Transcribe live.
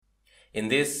In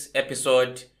this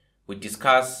episode, we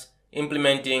discuss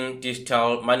implementing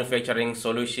digital manufacturing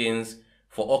solutions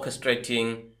for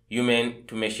orchestrating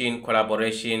human-to-machine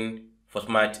collaboration for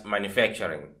smart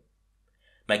manufacturing.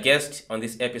 My guest on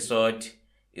this episode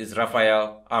is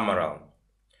Rafael Amaral.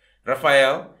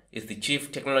 Rafael is the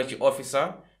Chief Technology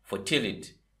Officer for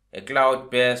Tillit, a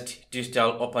cloud-based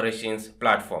digital operations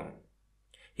platform.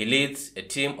 He leads a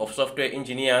team of software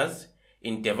engineers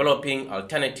in developing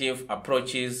alternative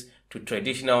approaches to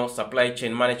traditional supply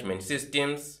chain management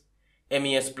systems,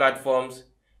 MES platforms,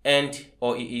 and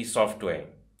OEE software.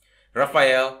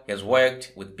 Rafael has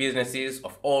worked with businesses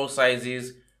of all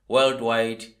sizes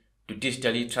worldwide to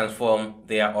digitally transform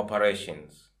their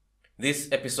operations. This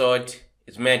episode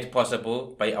is made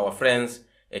possible by our friends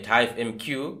at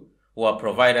HiveMQ, who are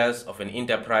providers of an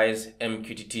enterprise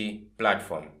MQTT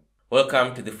platform.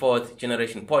 Welcome to the fourth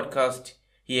generation podcast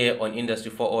here on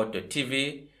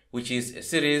Industry4.tv, which is a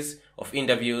series of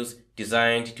interviews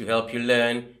designed to help you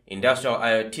learn industrial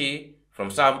IoT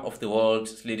from some of the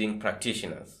world's leading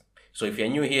practitioners. So if you're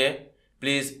new here,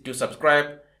 please do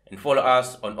subscribe and follow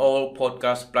us on all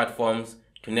podcast platforms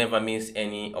to never miss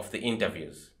any of the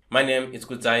interviews. My name is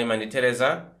Kudzai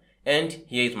Manitereza, and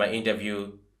here is my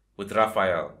interview with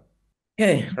Rafael.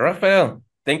 Hey, Rafael,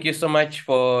 thank you so much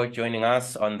for joining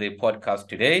us on the podcast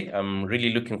today. I'm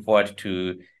really looking forward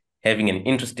to having an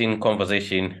interesting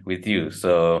conversation with you.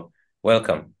 So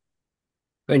welcome.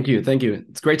 Thank you. Thank you.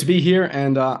 It's great to be here.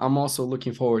 And I'm also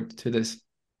looking forward to this.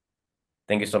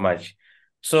 Thank you so much.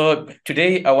 So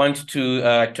today I want to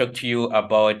talk to you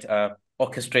about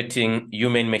orchestrating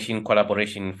human-machine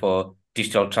collaboration for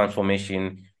digital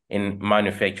transformation in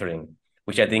manufacturing,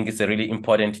 which I think is a really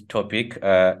important topic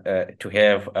to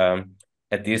have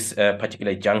at this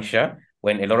particular juncture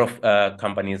when a lot of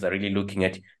companies are really looking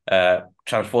at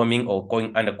transforming or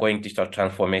undergoing digital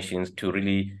transformations to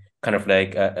really kind of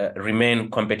like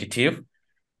remain competitive,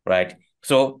 right?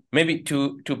 So maybe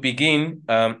to begin,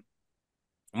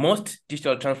 most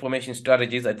digital transformation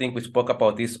strategies, I think we spoke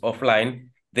about this offline,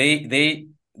 they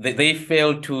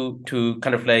fail to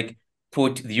kind of like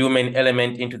put the human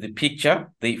element into the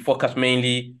picture. They focus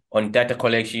mainly on data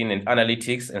collection and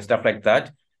analytics and stuff like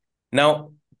that.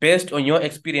 Now, based on your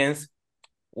experience,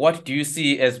 what do you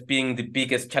see as being the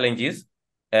biggest challenges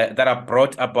that are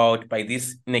brought about by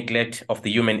this neglect of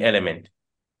the human element?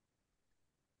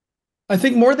 I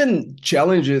think more than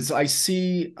challenges, I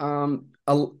see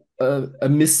a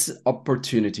missed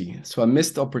opportunity. So a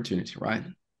missed opportunity, right?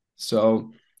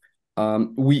 So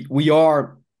we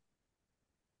are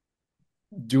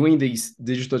doing these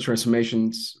digital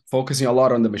transformations, focusing a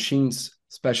lot on the machines,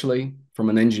 especially from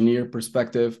an engineer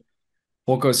perspective,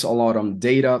 focus a lot on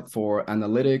data for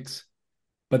analytics.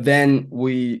 But then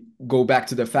we go back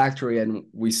to the factory and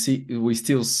we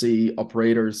still see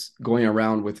operators going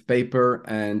around with paper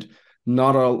and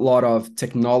not a lot of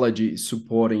technology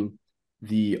supporting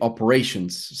the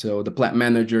operations. So the plant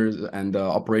managers and the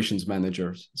operations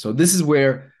managers. So this is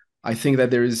where I think that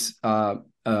there is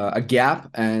a gap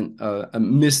and a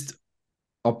missed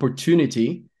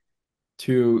opportunity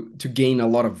to gain a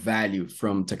lot of value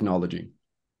from technology.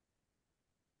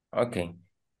 Okay.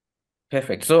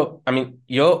 Perfect. So, I mean,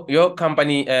 your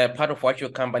company, part of what your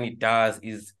company does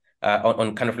is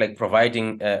on kind of like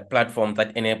providing a platform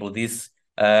that enable this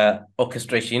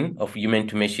orchestration of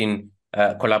human-to-machine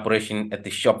collaboration at the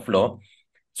shop floor.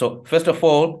 So, first of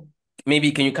all,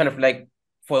 maybe can you kind of like,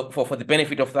 for the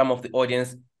benefit of some of the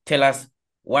audience, tell us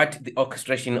what the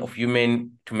orchestration of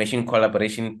human-to-machine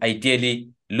collaboration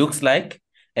ideally looks like,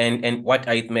 and what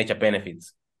are its major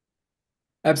benefits?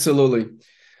 Absolutely.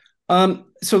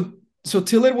 So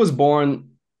Tillit was born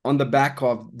on the back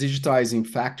of digitizing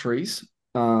factories,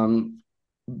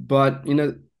 but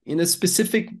in a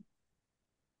specific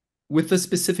with a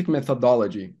specific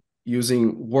methodology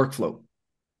using workflow.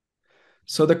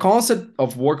 So the concept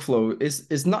of workflow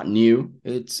is not new.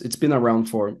 It's been around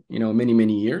for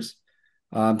many years.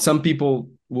 Some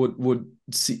people would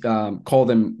call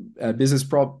them business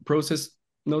process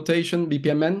notation,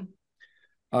 BPMN.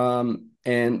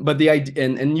 But the idea,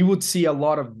 and you would see a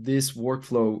lot of this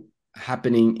workflow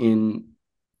happening in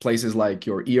places like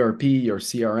your ERP, your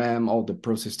CRM, all the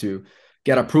process to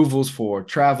get approvals for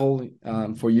travel,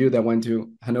 for you that went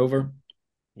to Hanover.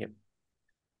 Yep.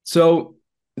 So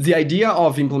the idea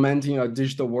of implementing a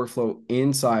digital workflow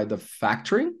inside the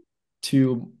factory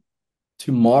to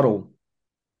model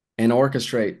and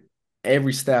orchestrate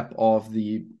every step of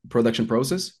the production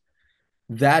process,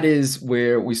 that is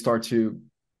where we start to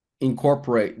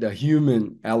incorporate the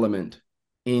human element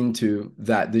into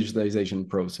that digitalization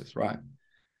process, right?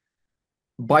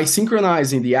 By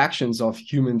synchronizing the actions of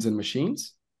humans and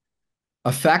machines,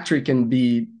 a factory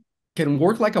can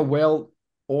work like a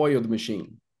well-oiled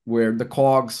machine where the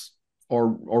cogs are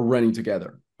running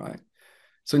together, right?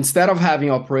 So instead of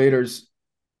having operators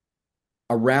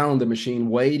around the machine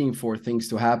waiting for things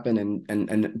to happen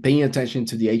and paying attention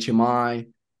to the HMI,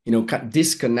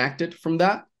 disconnected from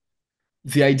that,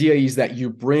 the idea is that you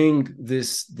bring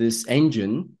this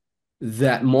engine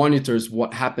that monitors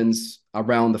what happens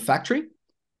around the factory,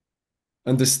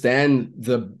 understand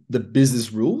the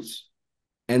business rules,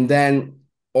 and then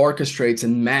orchestrates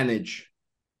and manage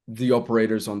the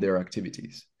operators on their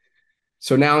activities.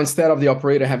 So now instead of the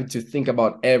operator having to think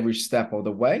about every step of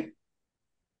the way,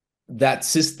 that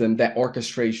system, that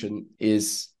orchestration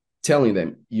is telling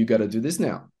them, you got to do this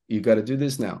now. You got to do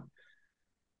this now.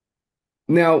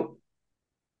 Now,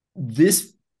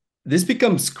 this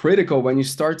becomes critical when you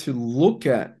start to look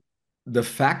at the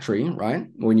factory, right?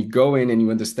 When you go in and you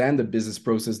understand the business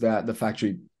process that the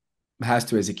factory has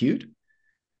to execute,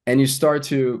 and you start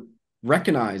to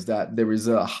recognize that there is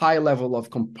a high level of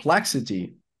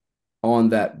complexity on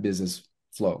that business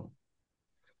flow.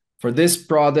 For this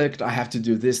product, I have to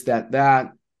do this, that,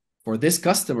 that. For this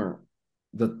customer,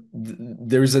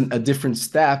 there's a different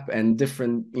step and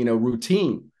different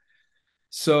routine.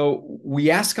 So we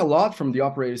ask a lot from the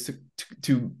operators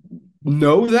to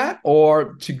know that,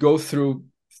 or to go through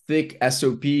thick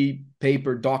SOP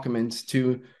paper documents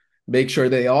to make sure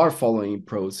they are following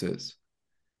process.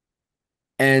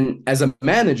 And as a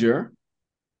manager,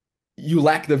 you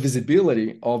lack the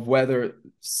visibility of whether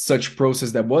such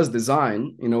process that was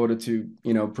designed in order to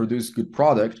produce good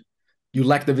product, you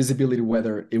lack the visibility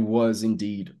whether it was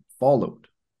indeed followed.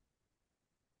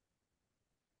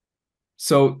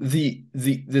 So the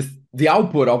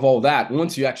output of all that,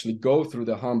 once you actually go through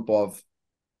the hump of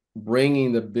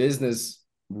bringing the business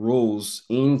rules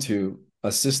into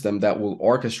a system that will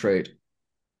orchestrate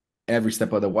every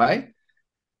step of the way,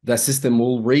 that system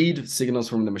will read signals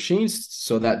from the machines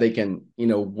so that they can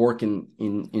work in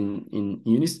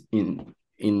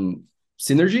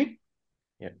synergy.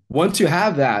 Yeah. Once you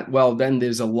have that, well, then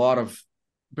there's a lot of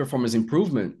performance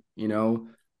improvement,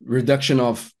 reduction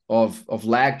of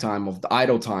lag time, of the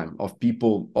idle time,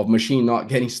 of machine not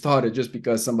getting started just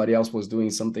because somebody else was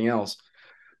doing something else.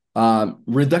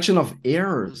 Reduction of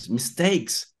errors,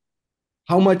 mistakes.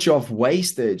 How much of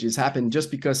wastage is happening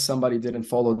just because somebody didn't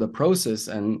follow the process?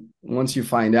 And once you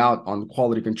find out on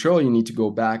quality control, you need to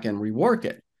go back and rework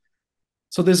it.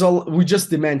 So we just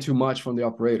demand too much from the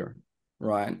operator,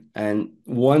 right? And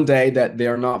one day that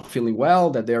they're not feeling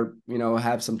well, that they're,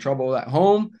 have some trouble at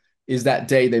home, is that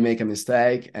day they make a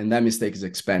mistake, and that mistake is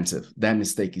expensive. That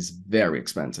mistake is very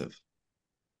expensive.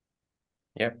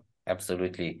 Yeah,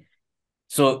 absolutely.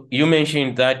 So you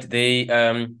mentioned that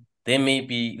they may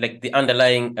be like the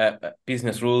underlying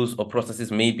business rules or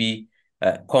processes may be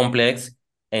complex,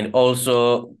 and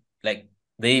also like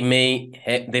they may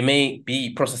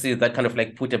be processes that kind of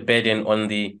like put a burden on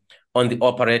the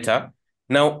operator.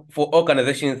 Now, for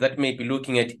organizations that may be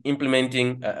looking at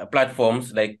implementing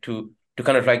platforms like to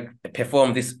kind of like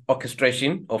perform this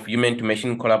orchestration of human to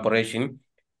machine collaboration,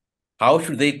 how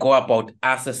should they go about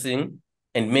assessing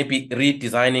and maybe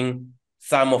redesigning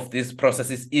some of these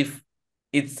processes if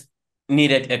it's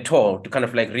needed at all, to kind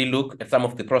of like relook at some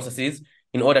of the processes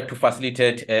in order to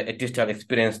facilitate a digital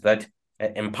experience that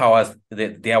empowers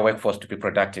their workforce to be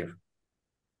productive?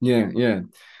 Yeah.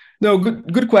 No,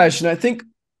 good question. I think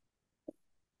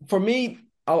for me,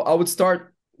 I would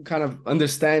start kind of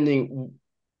understanding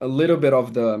a little bit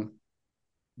of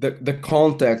the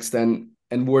context and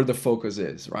where the focus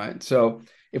is, right? So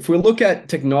if we look at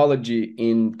technology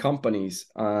in companies,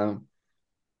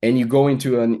 and you go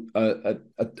into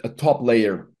a top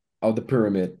layer of the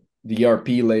pyramid, the ERP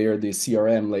layer, the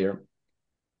CRM layer,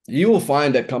 you will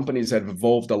find that companies have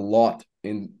evolved a lot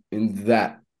in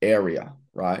that area,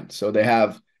 right? So they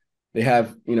have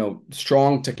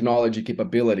strong technology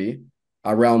capability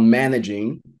around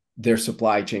managing their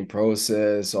supply chain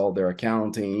process, all their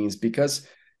accountings, because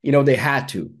they had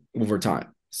to over time.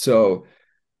 So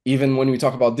even when we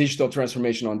talk about digital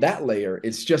transformation on that layer,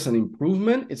 it's just an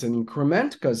improvement, it's an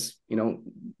increment, because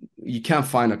you can't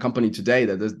find a company today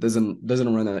that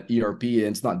doesn't run an ERP and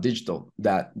it's not digital,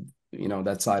 that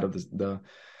that side of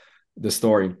the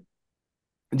story.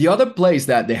 The other place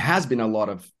that there has been a lot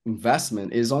of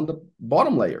investment is on the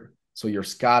bottom layer. So your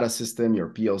SCADA system, your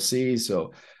PLC.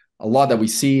 So a lot that we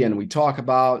see and we talk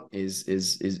about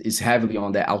is heavily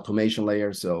on the automation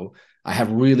layer. So I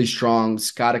have really strong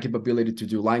SCADA capability to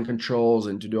do line controls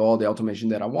and to do all the automation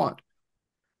that I want.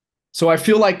 So I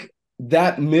feel like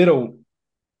that middle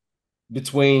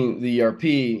between the ERP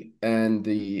and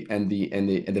the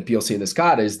PLC and the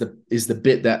SCADA is the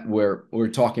bit that we're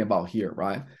talking about here,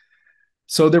 right?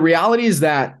 So the reality is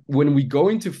that when we go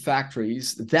into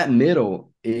factories, that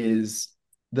middle is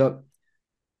the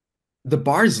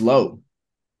bar is low.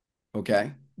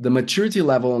 Okay, the maturity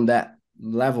level on that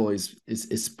level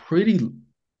is pretty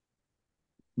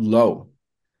low.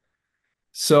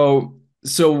 So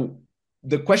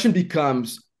the question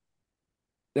becomes,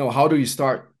 how do you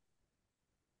start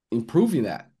improving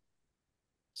that?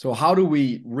 So how do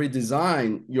we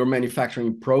redesign your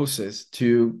manufacturing process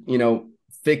to,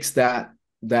 fix that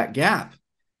gap?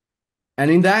 And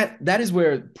in that is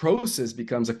where process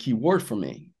becomes a key word for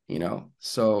me,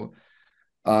 So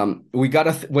we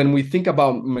gotta when we think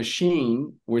about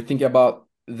machine, we're thinking about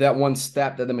that one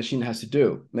step that the machine has to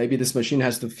do. Maybe this machine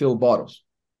has to fill bottles.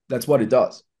 That's what it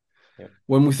does. Yeah.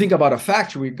 When we think about a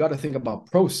factory, we got to think about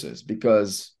process,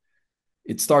 because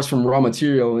it starts from raw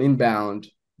material inbound,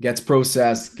 gets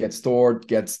processed, gets stored,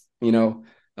 gets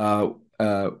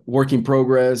work in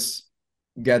progress,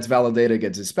 gets validated,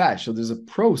 gets dispatched. So there's a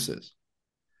process.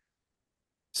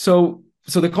 So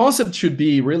the concept should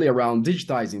be really around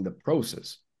digitizing the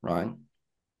process, right?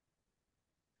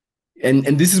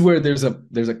 And this is where there's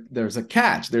a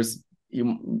catch. There's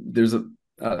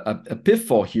a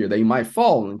pitfall here that you might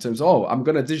fall in terms of, I'm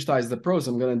going to digitize the process.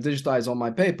 I'm going to digitize all my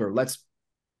paper. Let's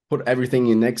put everything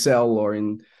in Excel or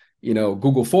in,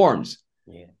 Google Forms.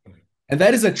 Yeah. And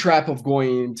that is a trap of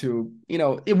going into,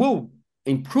 it will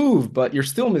improve, but you're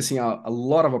still missing out a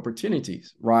lot of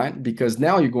opportunities, right? Because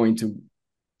now you're going to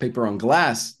paper on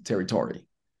glass territory.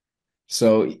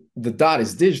 So the dot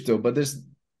is digital, but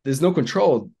there's no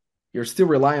control. You're still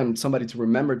relying on somebody to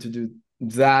remember to do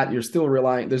that. You're still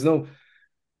relying,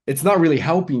 it's not really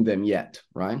helping them yet,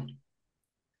 right?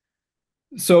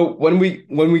 So when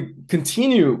we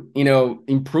continue,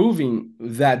 improving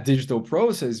that digital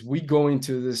process, we go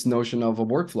into this notion of a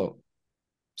workflow.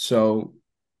 So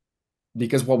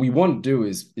because what we want to do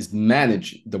is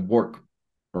manage the work,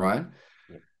 right?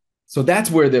 Yeah. So that's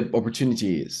where the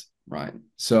opportunity is, right?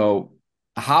 So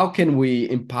how can we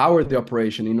empower the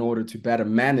operation in order to better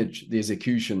manage the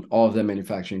execution of the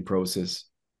manufacturing process?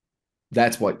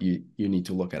 That's what you need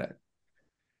to look at it.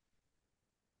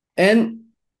 And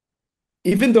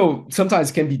even though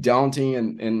sometimes it can be daunting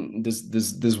and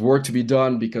there's work to be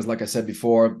done, because like I said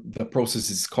before, the process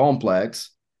is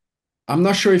complex, I'm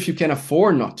not sure if you can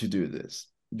afford not to do this,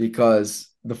 because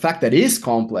the fact that it is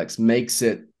complex makes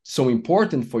it so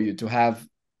important for you to have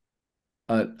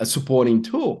a supporting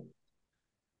tool.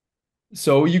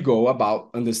 So you go about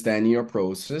understanding your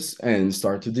process and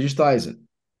start to digitize it.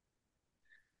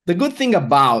 The good thing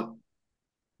about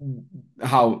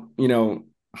how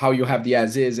you have the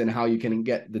as is and how you can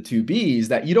get the to be is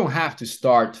that you don't have to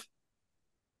start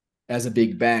as a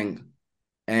big bang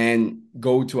and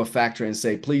go to a factory and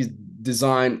say, please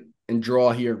design and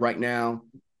draw here right now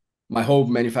my whole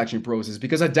manufacturing process,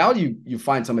 because I doubt you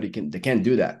find somebody that can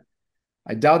do that.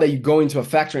 I doubt that you go into a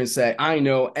factory and say, I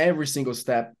know every single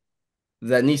step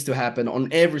that needs to happen on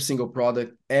every single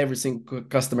product, every single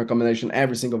customer combination,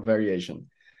 every single variation.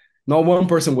 Not one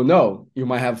person will know. You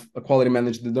might have a quality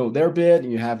manager that know their bit,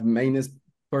 and you have a maintenance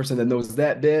person that knows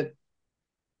that bit.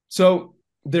 So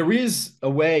there is a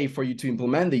way for you to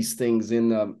implement these things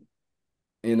in a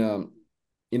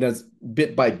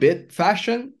bit by bit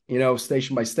fashion,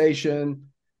 station by station,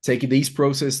 taking these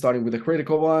processes, starting with the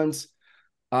critical ones,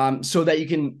 so that you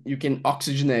can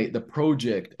oxygenate the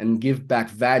project and give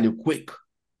back value quick.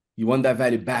 You want that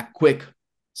value back quick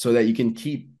so that you can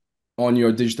keep on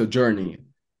your digital journey,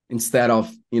 instead of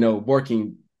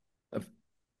working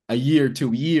a year,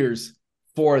 2 years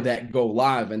for that go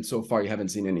live, and so far you haven't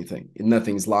seen anything.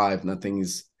 Nothing's live, nothing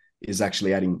is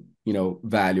actually adding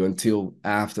value until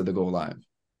after the go live.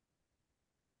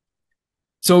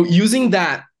 So using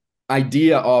that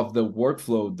idea of the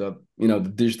workflow, the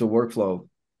digital workflow,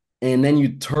 and then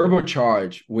you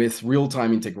turbocharge with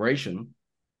real-time integration,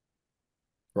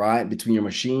 right, between your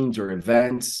machines, your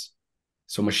events.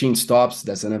 So machine stops,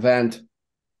 that's an event.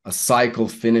 A cycle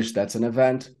finish, that's an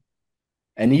event.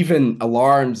 And even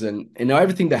alarms and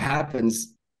everything that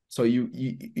happens. So you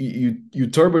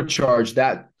turbocharge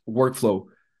that workflow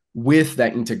with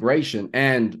that integration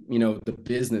and the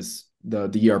business,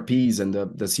 the ERPs and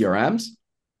the CRMs.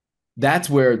 That's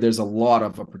where there's a lot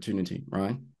of opportunity,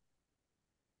 right?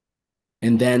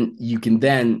 And then you can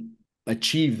then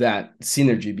achieve that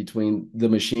synergy between the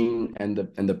machine and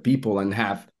the people, and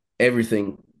have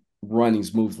everything running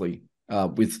smoothly,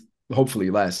 with hopefully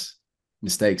less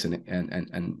mistakes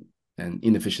and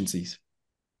inefficiencies.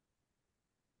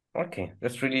 Okay,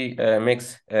 that's really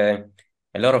makes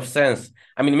a lot of sense.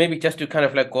 I mean, maybe just to kind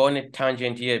of like go on a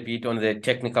tangent here a bit on the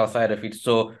technical side of it.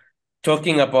 So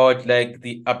talking about like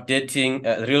the updating,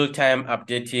 real-time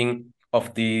updating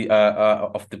of the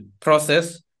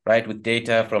process, right, with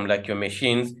data from like your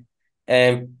machines.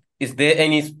 Is there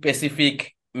any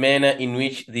specific manner in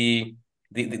which the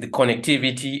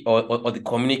connectivity or the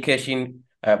communication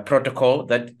protocol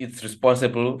that is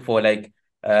responsible for like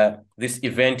this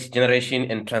event generation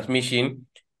and transmission?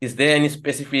 Is there any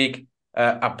specific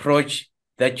approach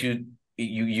that you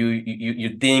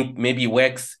think maybe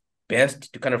works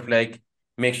best to kind of like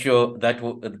make sure that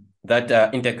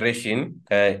that integration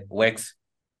works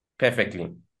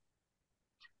perfectly?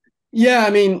 Yeah, I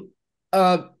mean,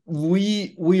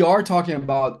 we are talking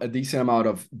about a decent amount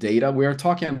of data. We are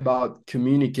talking about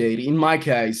communicating. In my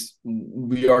case,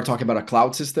 we are talking about a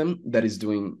cloud system that is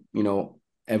doing,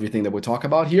 everything that we talk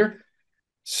about here.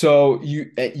 So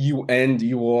you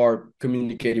are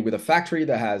communicating with a factory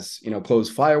that has,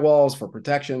 closed firewalls for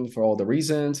protection for all the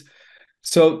reasons.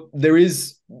 So there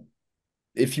is,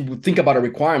 if you think about a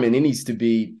requirement, it needs to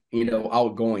be,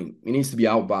 outgoing. It needs to be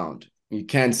outbound. You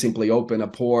can't simply open a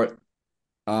port,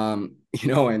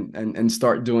 and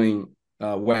start doing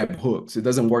web hooks. It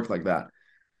doesn't work like that.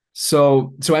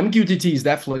 So MQTT is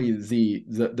definitely the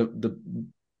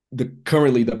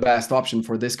currently the best option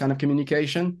for this kind of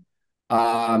communication,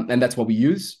 and that's what we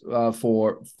use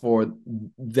for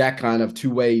that kind of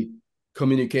two-way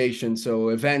communication. So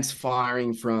events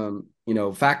firing from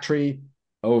factory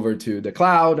over to the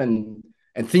cloud, and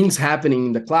things happening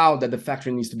in the cloud that the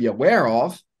factory needs to be aware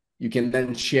of. You can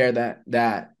then share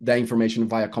that information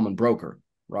via common broker,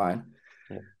 right?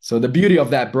 Yeah. So the beauty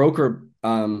of that broker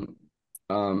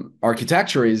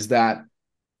architecture is that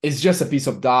it's just a piece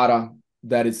of data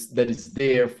that is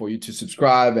there for you to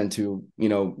subscribe and to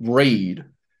read.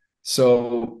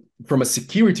 So from a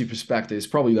security perspective, it's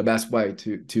probably the best way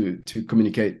to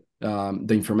communicate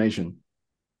the information.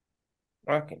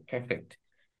 Okay, perfect.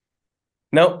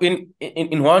 Now,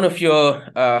 in one of your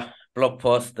blog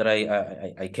posts that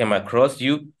I came across,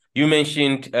 you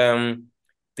mentioned the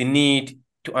need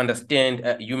to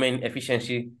understand human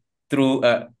efficiency through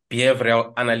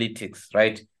behavioral analytics,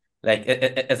 right? Like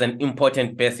as an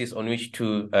important basis on which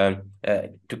to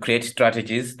create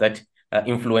strategies that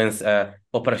influence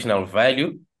operational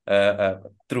value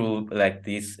through like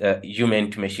this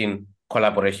human to machine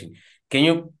collaboration. Can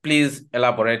you please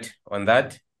elaborate on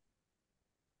that?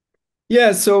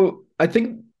 Yeah, so I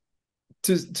think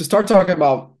to start talking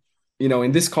about,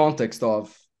 in this context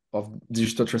of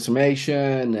digital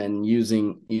transformation and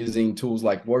using tools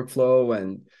like workflow,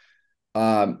 and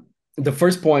the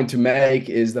first point to make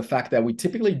is the fact that we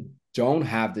typically don't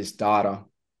have this data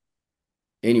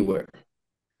anywhere.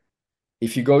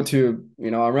 If you go to, I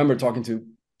remember talking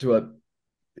to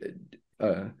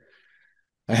a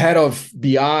head of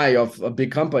BI of a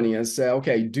big company and say,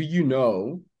 okay, do you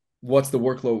know what's the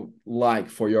workload like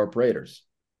for your operators?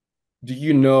 Do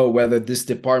you know whether this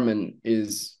department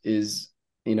is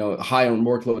high on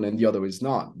workload and the other is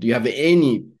not? Do you have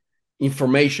any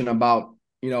information about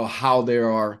how they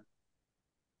are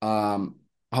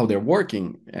how they're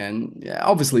working? And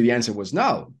obviously the answer was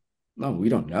no. No, we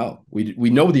don't know. We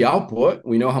know the output.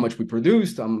 We know how much we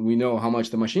produced. We know how much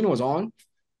the machine was on.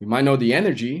 We might know the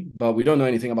energy, but we don't know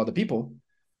anything about the people.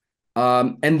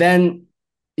 And then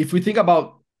if we think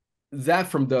about that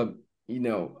from the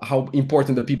how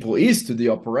important the people is to the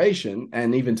operation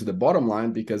and even to the bottom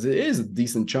line, because it is a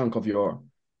decent chunk of your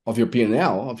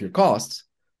P&L, of your costs,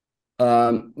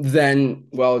 then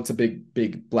well, it's a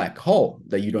big black hole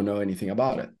that you don't know anything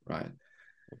about it, right?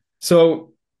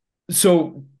 So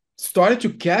started to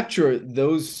capture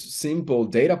those simple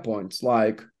data points,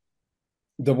 like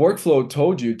the workflow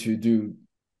told you to do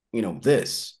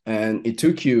this, and it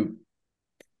took you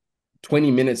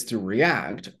 20 minutes to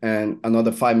react and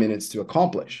another 5 minutes to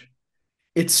accomplish.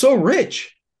 It's so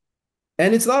rich.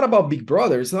 And it's not about Big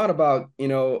Brother. It's not about,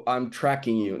 I'm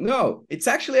tracking you. No, it's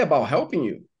actually about helping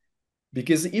you.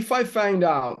 Because if I find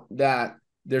out that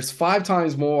there's 5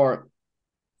 times more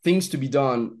things to be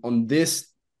done on this,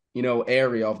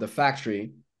 area of the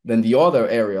factory than the other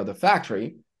area of the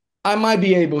factory, I might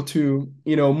be able to,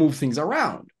 move things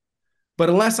around. But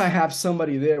unless I have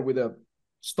somebody there with a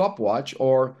stopwatch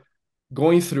or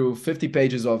going through 50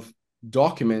 pages of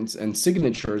documents and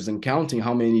signatures and counting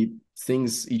how many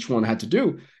things each one had to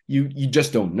do, you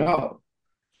just don't know.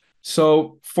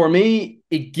 So for me,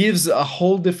 it gives a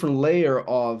whole different layer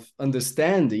of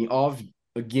understanding of,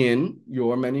 again,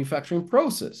 your manufacturing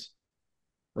process,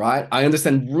 right? I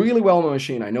understand really well my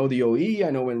machine. I know the OE,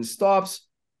 I know when it stops.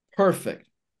 Perfect.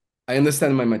 I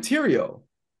understand my material.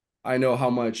 I know how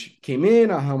much came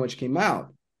in or how much came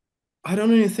out. I don't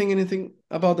know anything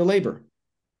about the labor.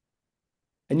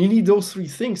 And you need those three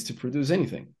things to produce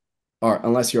anything, or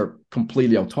unless you're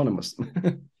completely autonomous.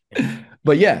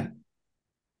 But yeah,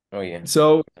 Oh yeah.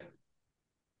 so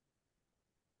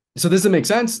does it make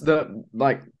sense? The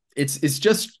like it's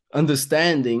just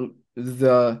understanding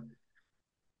the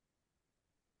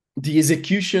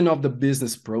execution of the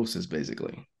business process,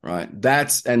 basically, right?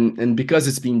 That's and because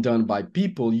it's being done by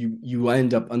people, you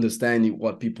end up understanding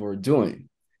what people are doing.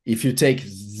 If you take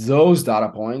those data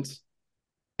points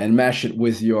and mesh it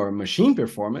with your machine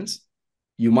performance,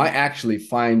 you might actually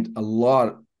find a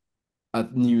lot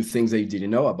of new things that you didn't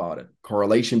know about it.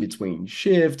 Correlation between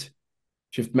shift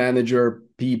manager,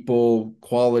 people,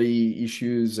 quality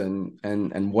issues,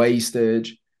 and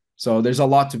wastage. So there's a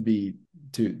lot to be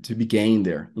gained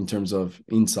there in terms of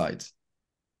insights.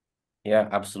 Yeah,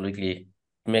 absolutely.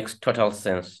 It makes total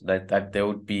sense that there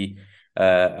would be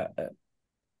uh,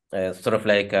 sort of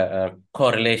like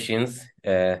correlations,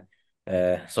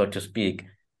 so to speak.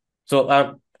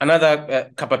 So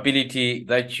another capability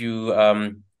that you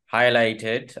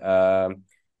highlighted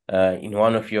in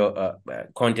one of your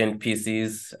content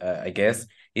pieces, I guess,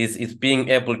 is being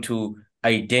able to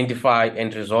identify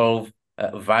and resolve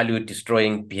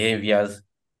value-destroying behaviors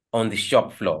on the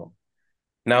shop floor.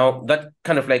 Now that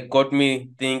kind of like got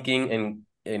me thinking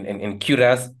and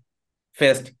curious.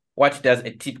 First, what does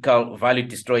a typical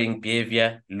value-destroying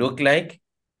behavior look like?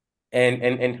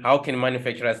 And how can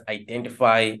manufacturers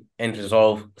identify and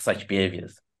resolve such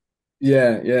behaviors?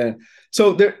 Yeah.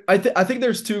 So I think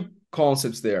there's two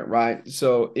concepts there, right?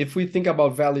 So if we think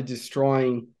about value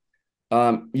destroying,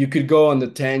 you could go on the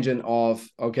tangent of,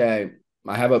 okay,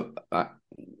 I have a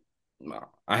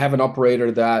I have an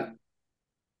operator that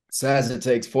says it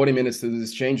takes 40 minutes to do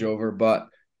this changeover, but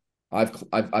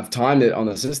I've timed it on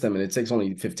the system and it takes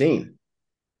only 15.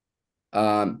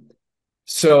 Um,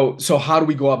 so how do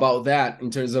we go about that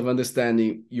in terms of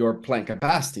understanding your plant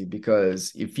capacity?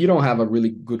 Because if you don't have a really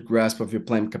good grasp of your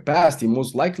plant capacity,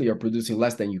 most likely you're producing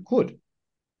less than you could,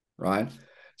 right?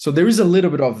 So there is a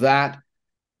little bit of that.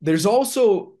 There's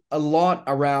also a lot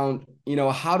around,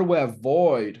 how do I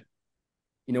avoid,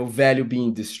 value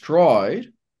being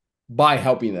destroyed by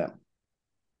helping them?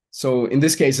 So in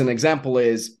this case, an example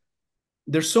is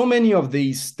there's so many of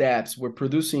these steps. We're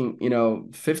producing,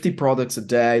 50 products a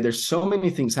day. There's so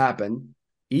many things happen.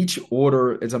 Each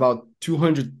order is about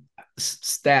 200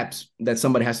 steps that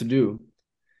somebody has to do.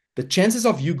 The chances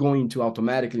of you going to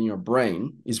automatically in your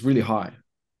brain is really high.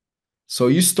 So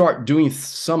you start doing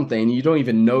something, you don't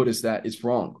even notice that it's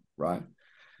wrong, right?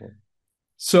 Yeah.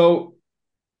 So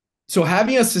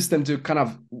having a system to kind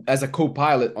of, as a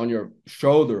co-pilot on your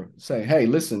shoulder, say, hey,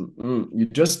 listen, you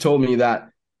just told me that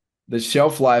the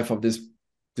shelf life of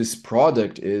this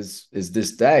product is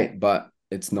this date, but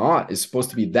it's not. It's supposed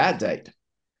to be that date.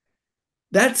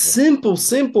 That Yeah.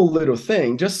 simple little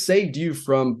thing just saved you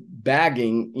from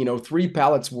bagging, 3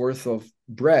 pallets worth of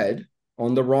bread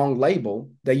on the wrong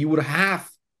label that you would have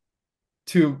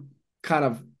to kind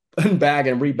of unbag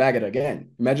and rebag it again.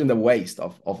 Imagine the waste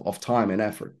of time and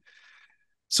effort.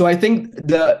 So I think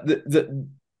the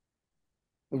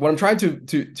what I'm trying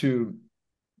to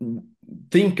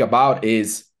think about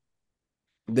is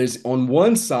there's on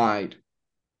one side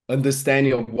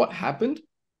understanding of what happened,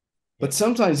 but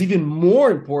sometimes even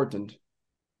more important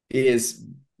is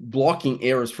blocking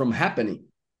errors from happening.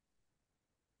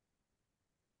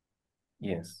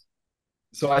 Yes.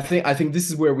 So I think this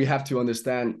is where we have to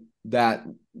understand that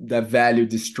value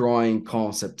destroying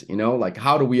concept, like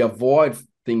how do we avoid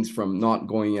things from not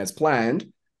going as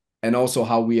planned, and also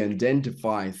how we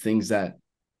identify things that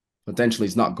potentially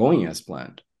is not going as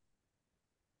planned.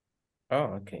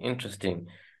 Oh, okay. Interesting.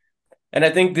 And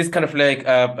I think this kind of like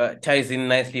ties in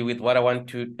nicely with what I want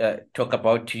to talk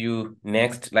about to you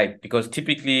next. Like, because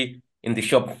typically in the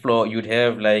shop floor, you'd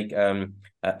have like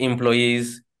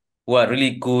employees who are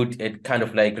really good at kind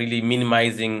of like really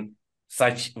minimizing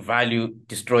such value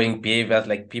destroying behaviors,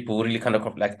 like people who really kind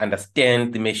of like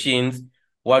understand the machines,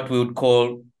 what we would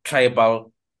call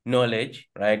tribal knowledge,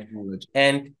 right? Knowledge.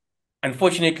 And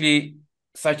unfortunately,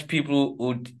 such people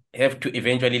would have to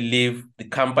eventually leave the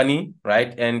company,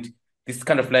 right? And this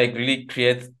kind of like really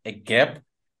creates a gap.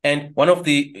 And one of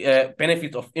the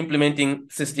benefits of implementing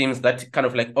systems that kind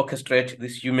of like orchestrate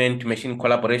this human to machine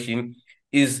collaboration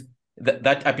is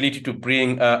that ability to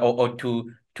bring or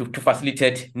to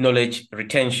facilitate knowledge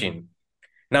retention.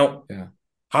 Now, Yeah.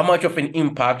 how much of an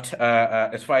impact,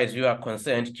 as far as you are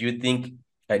concerned, do you think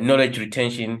knowledge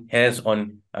retention has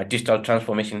on digital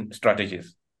transformation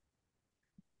strategies?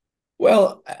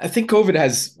 Well, I think COVID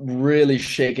has really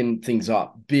shaken things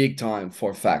up big time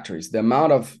for factories. The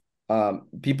amount of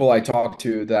people I talked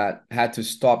to that had to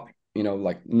stop,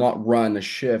 like not run a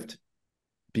shift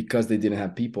because they didn't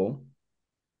have people.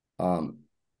 Um,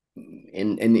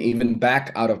 and even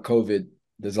back out of COVID,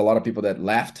 there's a lot of people that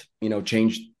left,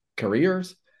 changed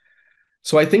careers.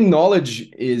 So I think knowledge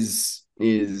is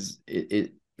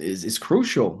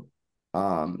crucial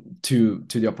to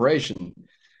the operation.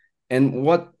 And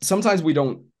what sometimes we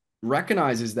don't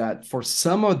recognize is that for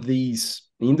some of these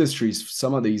industries,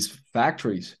 some of these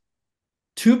factories,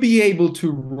 to be able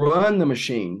to run the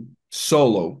machine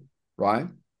solo, right?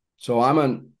 So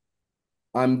I'm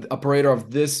operator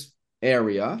of this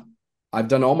area. I've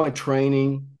done all my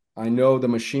training. I know the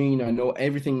machine. I know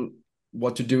everything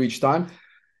what to do each time.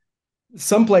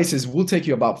 Some places will take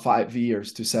you about 5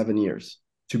 years to 7 years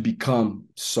to become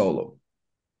solo.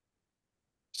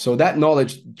 So that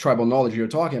knowledge, tribal knowledge you're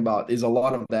talking about, is a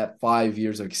lot of that 5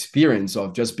 years of experience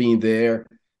of just being there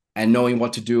and knowing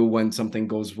what to do when something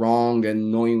goes wrong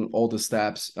and knowing all the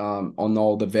steps on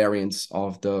all the variants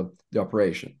of the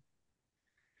operation.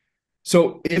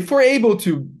 So if we're able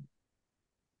to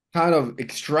kind of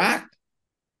extract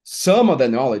some of the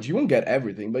knowledge, you won't get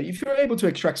everything, but if you're able to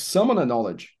extract some of the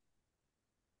knowledge,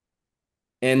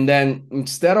 and then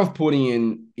instead of putting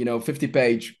in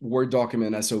 50-page Word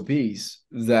document SOPs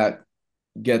that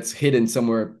gets hidden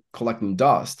somewhere collecting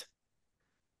dust,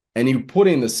 and you put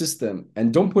it in the system,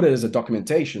 and don't put it as a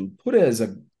documentation, put it as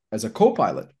a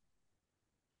co-pilot.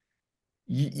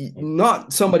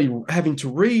 Not somebody having to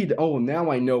read, oh, now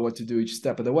I know what to do each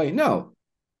step of the way. No,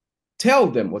 tell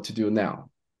them what to do now.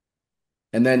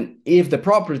 And then if the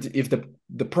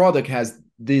product has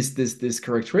this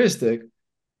characteristic,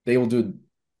 they will do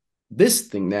this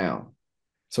thing now.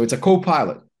 So it's a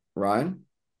co-pilot, right?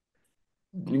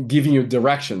 Giving you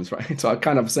directions, right? So I'm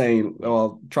kind of saying,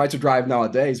 well, try to drive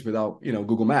nowadays without,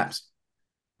 Google Maps.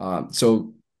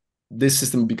 So this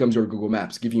system becomes your Google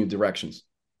Maps, giving you directions.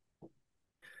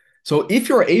 So if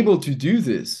you're able to do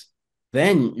this,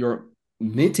 then you're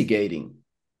mitigating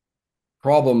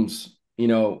problems,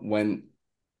 when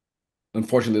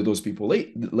unfortunately those people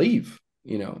leave.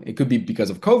 It could be because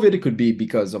of COVID, it could be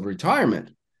because of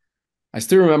retirement. I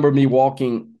still remember me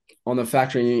walking on a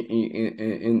factory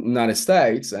in the United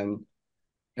States, and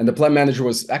the plant manager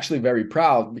was actually very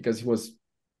proud because he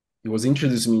was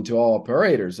introducing me to all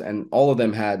operators, and all of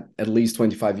them had at least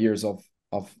 25 years of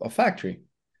factory.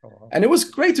 Oh, wow. And it was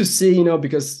great to see,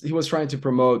 because he was trying to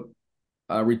promote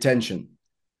retention.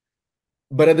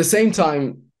 But at the same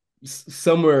time,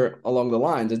 somewhere along the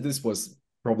lines, and this was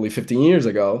probably 15 years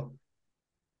ago,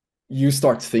 you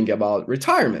start to think about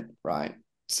retirement, right?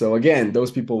 So again,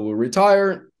 those people will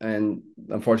retire, and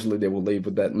unfortunately, they will leave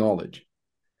with that knowledge.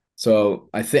 So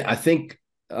I think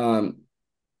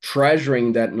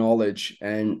treasuring that knowledge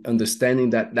and understanding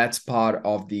that that's part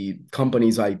of the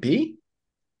company's IP.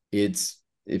 It's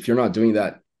if you're not doing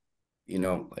that,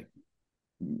 like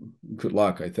good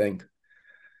luck, I think.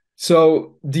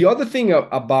 So the other thing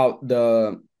about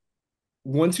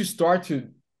once you start to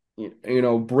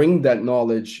bring that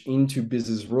knowledge into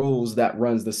business rules that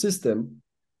runs the system,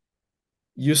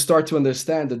 you start to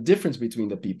understand the difference between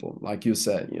the people. Like you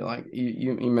said, like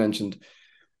you mentioned,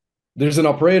 there's an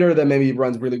operator that maybe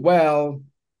runs really well,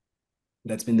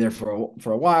 that's been there for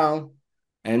a while,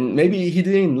 and maybe he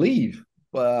didn't leave,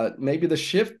 but maybe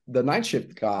the night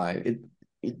shift guy,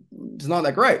 it's not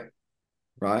that great,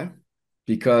 right?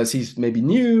 Because he's maybe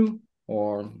new,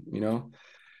 or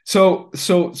so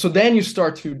then you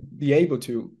start to be able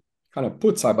to kind of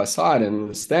put side by side and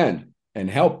understand and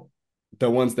help the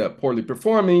ones that are poorly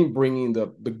performing, bringing the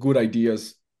good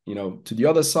ideas, to the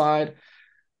other side.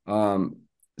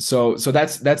 So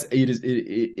that's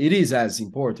it is as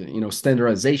important,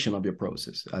 standardization of your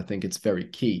process. I think it's very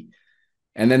key.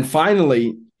 And then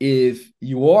finally, if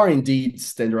you are indeed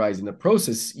standardizing the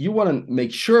process, you want to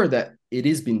make sure that it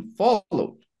is being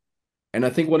followed. And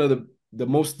I think one of the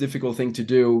most difficult thing to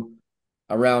do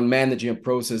around managing a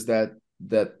process that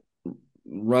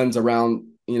runs around,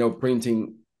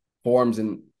 printing forms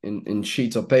in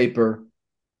sheets of paper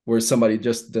where somebody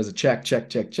just does a check,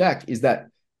 is that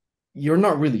you're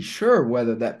not really sure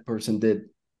whether that person did,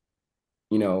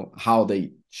 how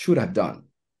they should have done.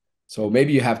 So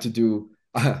maybe you have to do,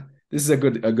 this is a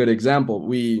good example.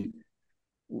 We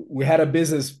had a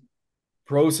business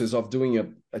process of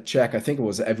doing a check. I think it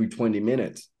was every 20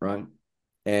 minutes, right?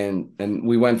 And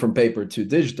we went from paper to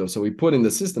digital. So we put in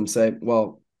the system, say,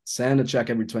 well, send a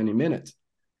check every 20 minutes.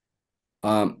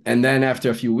 And then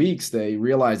after a few weeks, they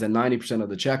realized that 90% of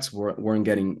the checks weren't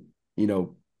getting,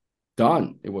 done.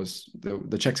 It was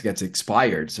the checks gets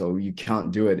expired, so you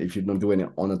can't do it if you're not doing it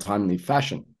on a timely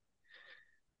fashion.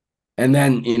 And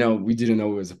then, we didn't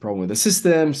know it was a problem with the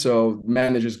system. So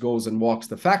managers goes and walks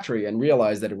the factory and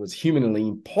realized that it was humanly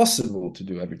impossible to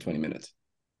do every 20 minutes,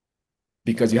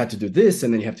 because you had to do this, and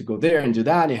then you have to go there and do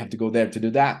that, and you have to go there to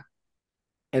do that.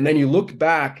 And then you look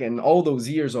back and all those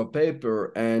years of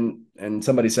paper, and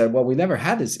somebody said, well, we never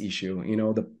had this issue.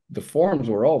 The forms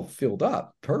were all filled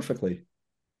up perfectly.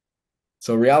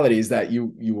 So reality is that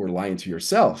you were lying to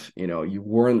yourself. You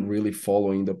weren't really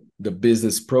following the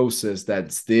business process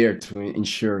that's there to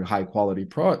ensure high quality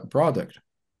product.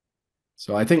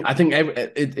 So I think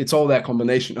it's all that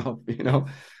combination of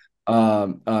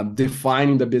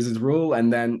defining the business rule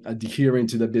and then adhering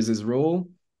to the business rule.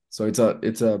 So it's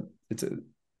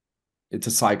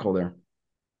a cycle there.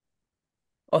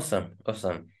 Awesome.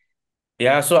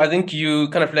 Yeah, so I think you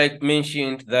kind of like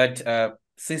mentioned that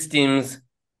systems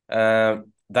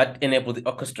that enable the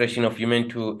orchestration of human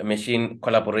to machine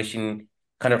collaboration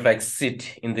kind of like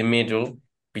sit in the middle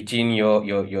between your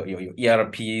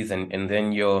ERPs and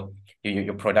then your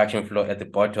production flow at the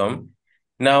bottom.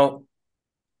 Now,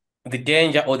 the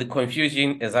danger or the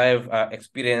confusion, as I've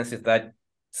experienced, is that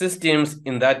systems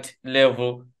in that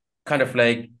level kind of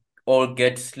like all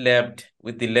get slapped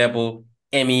with the label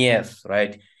MES,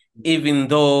 right? Even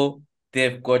though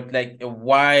they've got like a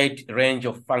wide range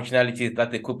of functionalities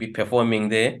that they could be performing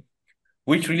there,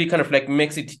 which really kind of like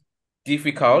makes it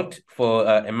difficult for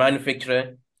a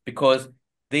manufacturer, because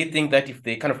they think that if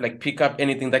they kind of like pick up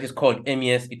anything that is called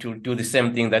MES, it will do the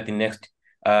same thing that the next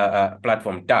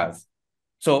platform does.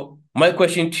 So my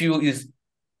question to you is,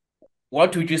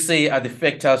 what would you say are the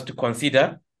factors to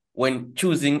consider when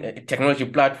choosing a technology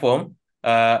platform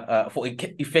for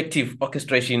effective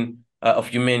orchestration of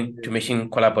human to machine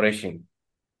collaboration?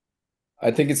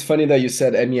 I think it's funny that you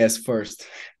said MES first.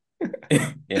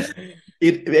 Yeah.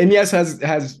 MES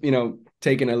has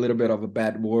taken a little bit of a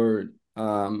bad word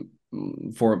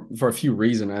for a few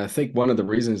reasons. And I think one of the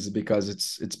reasons is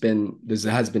because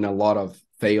there has been a lot of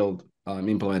failed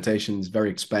implementations, very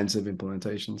expensive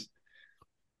implementations.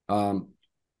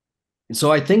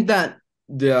 So I think that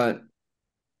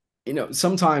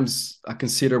sometimes I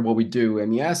consider what we do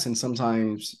MES, and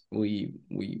sometimes we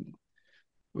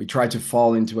try to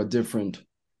fall into a different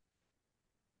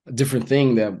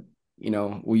thing that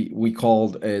we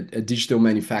called a digital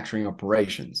manufacturing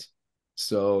operations.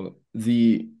 So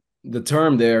the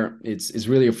term there is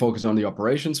really a focus on the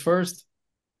operations first,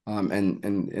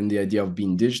 and the idea of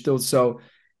being digital. So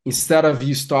instead of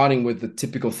you starting with the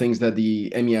typical things that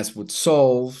the MES would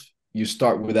solve, you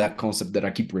start with that concept that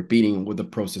I keep repeating with the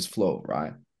process flow,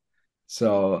 right?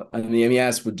 So, and the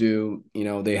MES would do,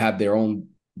 they have their own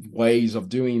ways of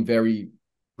doing, very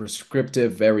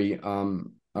prescriptive, very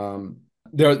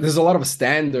there's a lot of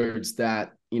standards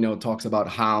that talks about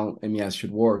how MES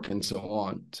should work and so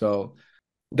on. So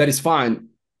that is fine,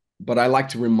 but I like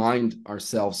to remind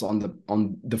ourselves on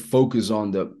the focus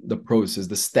on the process,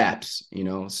 the steps.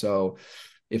 So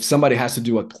if somebody has to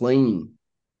do a clean,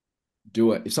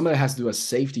 do it. If somebody has to do a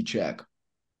safety check,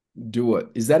 do it.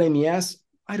 Is that MES?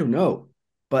 I don't know,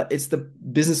 but it's the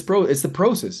it's the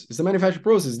process, it's the manufacturing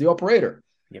process, the operator.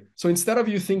 Yep. So instead of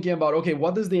you thinking about, okay,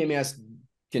 what does the MES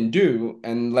can do,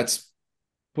 and let's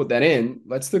put that in,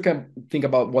 let's think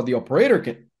about what the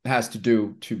operator has to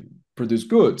do to produce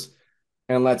goods,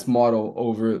 and let's model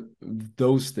over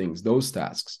those things, those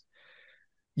tasks.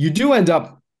 You do end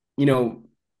up,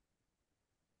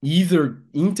 either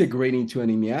integrating to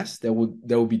an MES that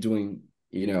will be doing,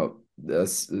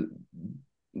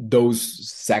 those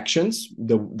sections,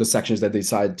 the sections that they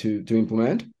decide to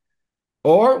implement,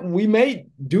 or we may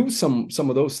do some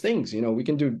of those things. We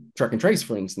can do track and trace,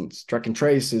 for instance. Track and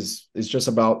trace is just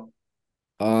about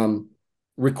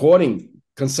recording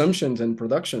consumptions and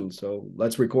production. So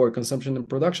let's record consumption and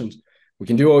productions. We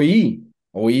can do OE.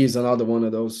 OE is another one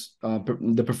of those,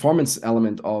 the performance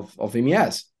element of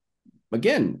MES.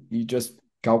 Again, you just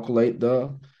calculate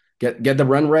get the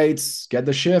run rates, get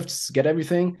the shifts, get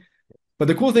everything. But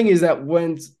the cool thing is that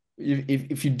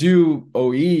if you do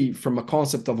OE from a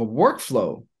concept of a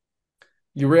workflow,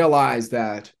 you realize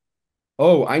that,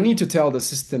 oh, I need to tell the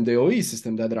system, the OE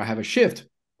system, that I have a shift.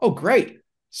 Oh, great.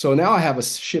 So now I have a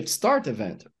shift start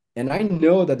event. And I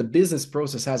know that the business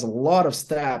process has a lot of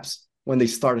steps when they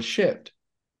start a shift.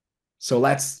 So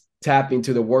let's tap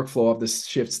into the workflow of this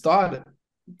shift start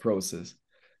process.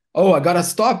 Oh, I got a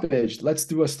stoppage. Let's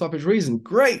do a stoppage reason.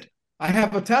 Great. I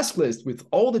have a task list with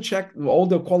all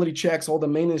the quality checks, all the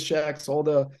maintenance checks, all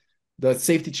the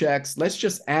safety checks. Let's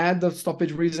just add the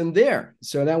stoppage reason there.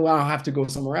 So then we don't have to go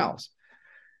somewhere else.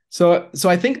 So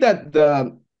I think that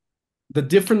the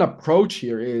different approach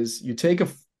here is you take a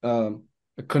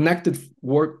connected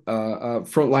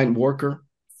frontline worker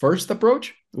first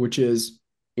approach, which is,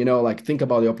 like think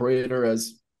about the operator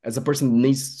as a person that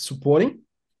needs supporting.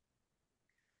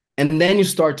 And then you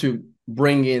start to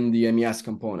bring in the MES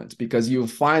components because you'll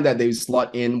find that they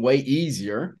slot in way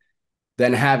easier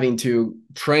than having to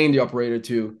train the operator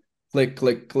to click,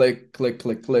 click, click, click,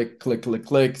 click, click, click, click,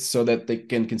 click, so that they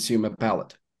can consume a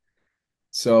pallet.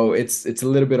 So it's a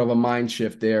little bit of a mind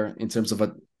shift there in terms of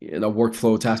a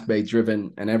workflow, task-based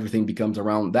driven, and everything becomes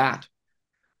around that.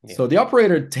 Yeah. So the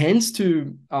operator tends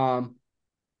to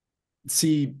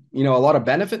see a lot of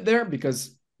benefit there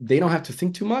because they don't have to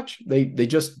think too much. They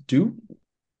just do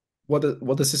what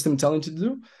the system is telling them to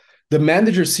do. The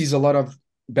manager sees a lot of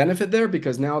benefit there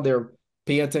because now they're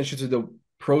paying attention to the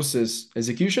process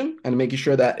execution and making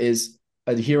sure that is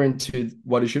adherent to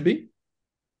what it should be.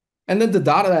 And then the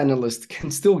data analyst can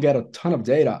still get a ton of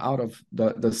data out of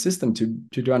the system to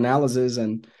do analysis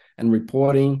and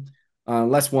reporting.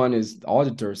 Last one is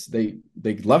auditors. They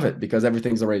love it because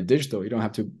everything's already digital. You don't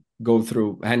have to go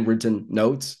through handwritten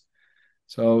notes.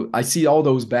 So I see all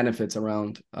those benefits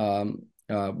around when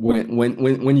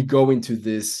you go into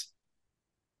this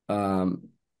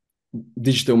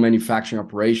digital manufacturing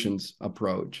operations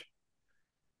approach.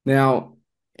 Now,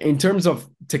 in terms of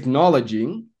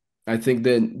technology, I think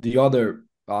that the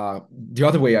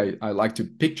other way I like to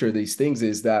picture these things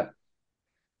is that,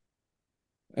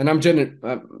 and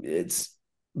it's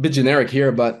a bit generic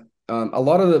here, but a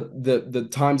lot of the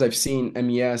times I've seen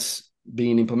MES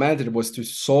being implemented was to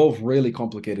solve really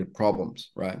complicated problems,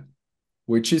 right?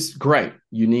 Which is great.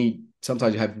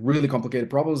 Sometimes you have really complicated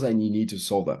problems and you need to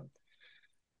solve them.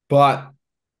 But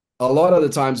a lot of the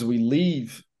times we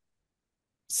leave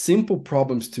simple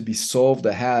problems to be solved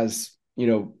that has,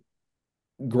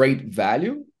 great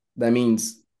value. That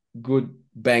means good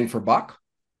bang for buck,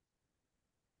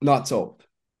 not solved.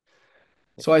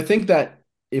 So I think that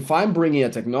if I'm bringing a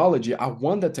technology, I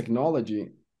want that technology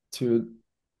to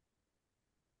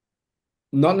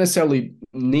not necessarily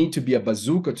need to be a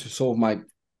bazooka to solve my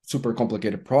super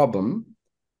complicated problem,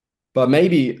 but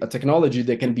maybe a technology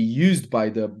that can be used by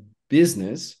the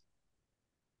business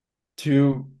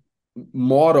to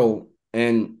model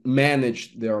and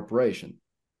manage their operation,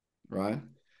 right?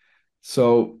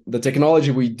 So the technology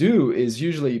we do is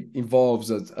usually involves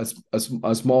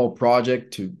a small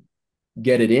project to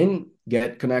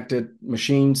get connected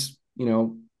machines,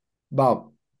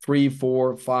 about 3,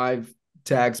 4, 5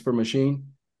 tags per machine.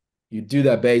 You do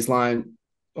that baseline.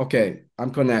 Okay,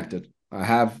 I'm connected. I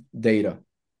have data.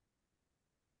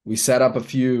 We set up a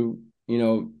few,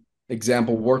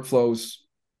 example workflows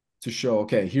to show,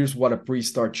 okay, here's what a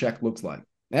pre-start check looks like.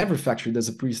 Every factory does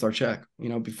a pre-start check.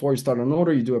 Before you start an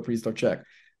order, you do a pre-start check.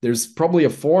 There's probably a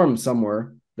form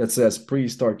somewhere that says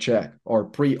pre-start check or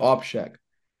pre-op check.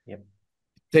 Yep.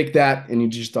 Take that and you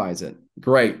digitize it.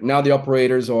 Great. Now the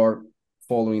operators are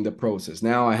following the process.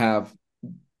 Now I have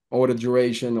order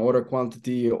duration, order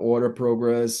quantity, order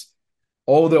progress,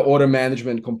 all the order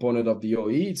management component of the OE,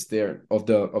 it's there, of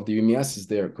the MES is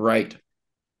there. Great.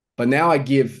 But now I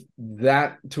give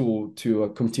that tool to a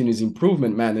continuous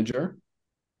improvement manager,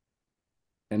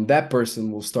 and that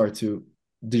person will start to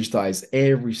digitize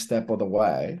every step of the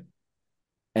way.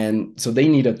 And so they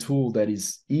need a tool that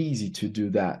is easy to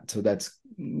do that. So that's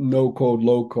no code,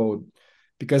 low code,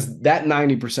 because that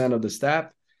 90% of the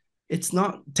step, it's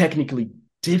not technically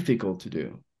difficult to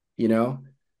do,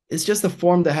 It's just a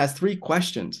form that has 3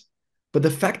 questions. But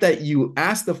the fact that you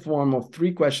ask the form of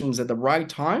 3 questions at the right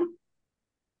time,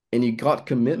 and you got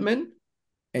commitment,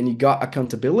 and you got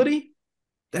accountability,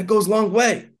 that goes a long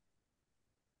way.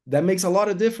 That makes a lot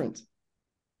of difference.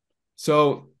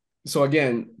 So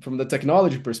again, from the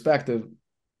technology perspective,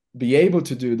 be able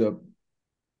to do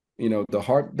the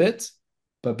hard bits,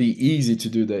 but be easy to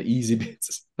do the easy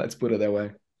bits. Let's put it that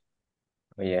way.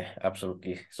 Yeah,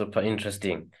 absolutely. Super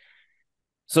interesting.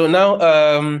 So now,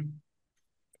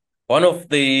 one of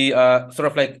the sort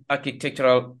of like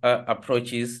architectural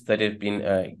approaches that have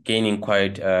been gaining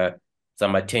quite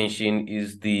some attention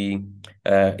is the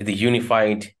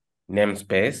unified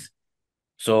namespace.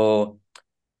 So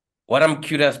what I'm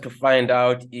curious to find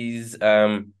out is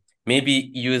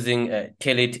maybe using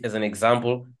Tillit as an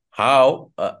example,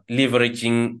 how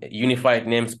leveraging unified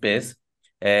namespace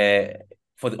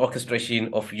for the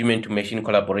orchestration of human-to-machine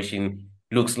collaboration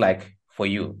looks like for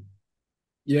you.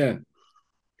 Yeah.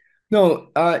 No,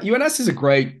 UNS is a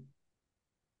great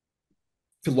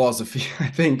philosophy, I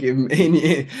think.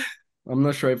 I'm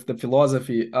not sure if the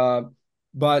philosophy,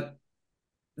 but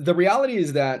the reality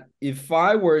is that if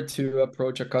I were to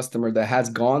approach a customer that has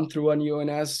gone through an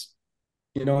UNS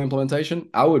implementation,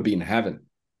 I would be in heaven.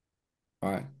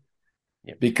 All right.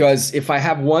 Yep. Because if I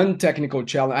have one technical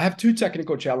challenge, I have two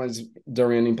technical challenges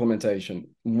during implementation.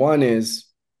 One is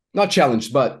not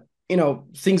challenge, but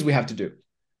things we have to do.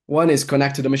 One is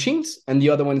connect to the machines, and the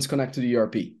other one is connect to the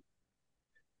ERP.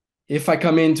 If I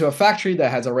come into a factory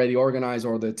that has already organized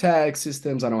all the tag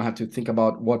systems, I don't have to think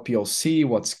about what PLC,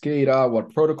 what SCADA,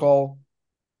 what protocol,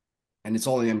 and it's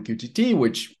all in MQTT,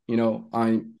 which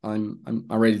I'm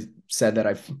already said that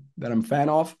I'm a fan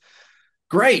of.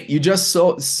 Great, you just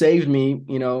saved me,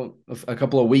 a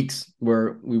couple of weeks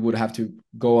where we would have to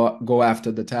go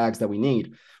after the tags that we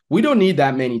need. We don't need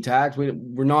that many tags.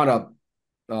 We're not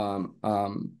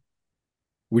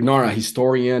a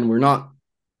historian. We're not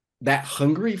that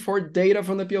hungry for data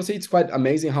from the PLC. It's quite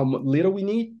amazing how little we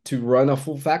need to run a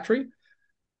full factory.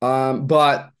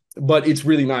 But it's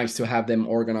really nice to have them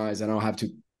organized, and I don't have to,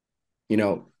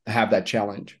 have that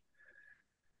challenge.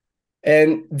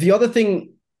 And the other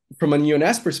thing from an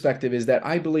UNS perspective is that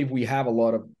I believe we have a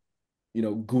lot of,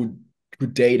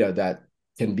 good data that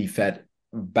can be fed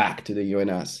back to the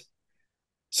UNS.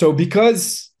 So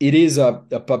because it is a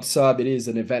pub sub, it is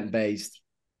an event-based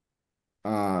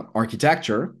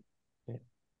architecture.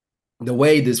 The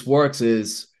way this works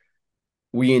is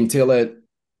we in Tillit,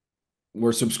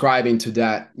 we're subscribing to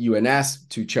that UNS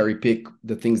to cherry pick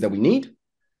the things that we need.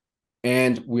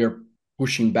 And we're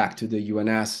pushing back to the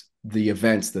UNS, the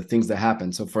events, the things that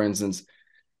happen. So for instance,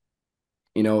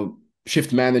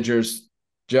 shift managers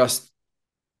just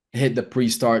hit the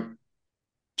pre-start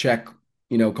check,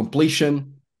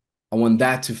 completion. I want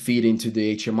that to feed into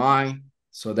the HMI.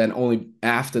 So then only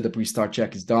after the pre-start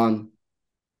check is done,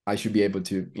 I should be able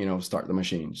to, start the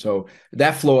machine. So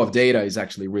that flow of data is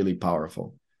actually really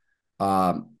powerful.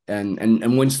 And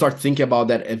when you start thinking about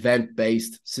that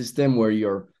event-based system where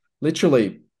you're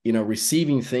literally,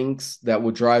 receiving things that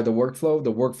will drive the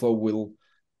workflow will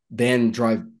then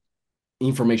drive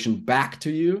information back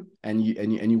to you, and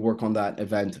you work on that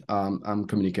event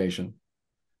communication.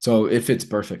 So it fits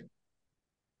perfect.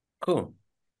 Cool.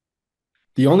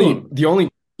 The only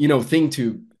thing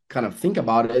to kind of think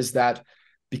about is that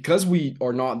because we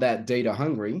are not that data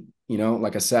hungry,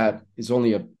 like I said,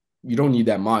 you don't need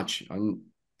that much on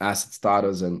asset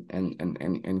status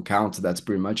and counts. That's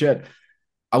pretty much it.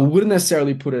 I wouldn't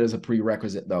necessarily put it as a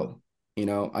prerequisite though.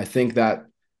 I think that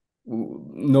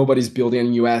nobody's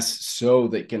building US so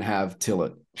they can have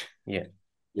Tillit. Yeah.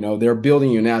 They're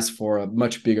building UNS for a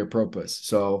much bigger purpose.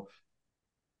 So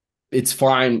it's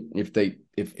fine if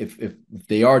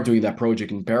they are doing that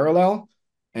project in parallel.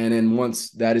 And then once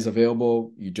that is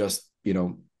available, you just,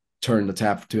 turn the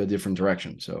tap to a different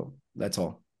direction. So that's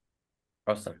all.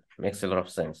 Awesome. Makes a lot of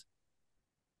sense.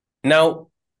 Now,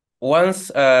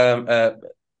 once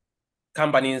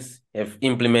companies have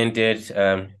implemented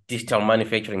digital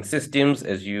manufacturing systems,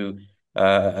 as you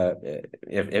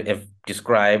have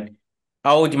described,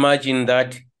 I would imagine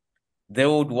that they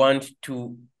would want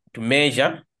to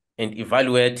measure and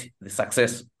evaluate the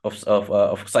success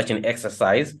of such an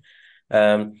exercise.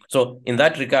 So in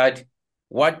that regard,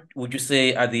 what would you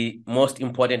say are the most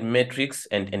important metrics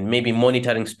and maybe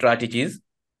monitoring strategies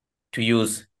to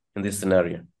use in this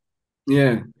scenario?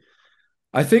 Yeah,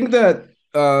 I think that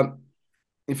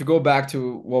if you go back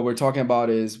to what we're talking about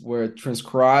is we're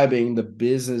transcribing the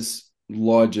business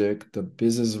logic, the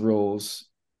business rules,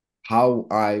 how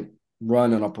I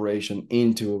run an operation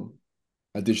into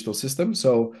a digital system.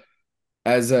 So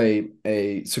as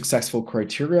a successful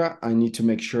criteria, I need to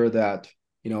make sure that,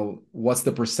 what's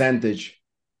the percentage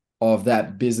of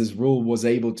that business rule was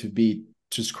able to be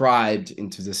transcribed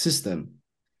into the system.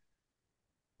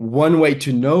 One way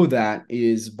to know that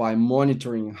is by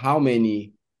monitoring how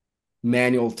many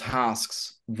manual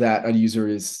tasks that a user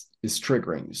is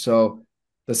triggering. So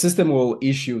the system will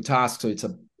issue tasks. So it's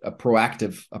a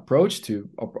proactive approach to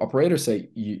operators say,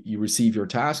 you receive your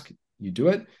task, you do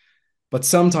it. But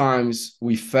sometimes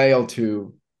we fail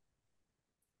to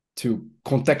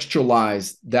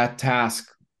contextualize that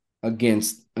task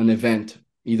against an event,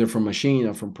 either from machine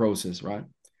or from process, right?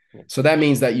 Yeah. So that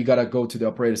means that you got to go to the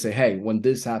operator and say, hey, when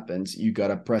this happens, you got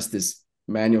to press this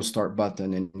manual start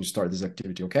button and you start this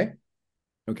activity, okay?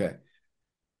 Okay.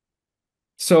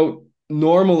 So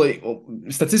normally,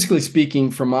 statistically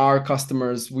speaking, from our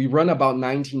customers, we run about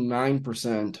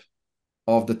 99%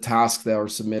 of the tasks that are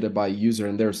submitted by a user,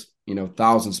 and there's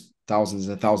thousands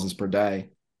and thousands per day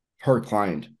per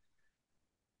client.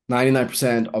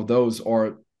 99% of those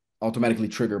are automatically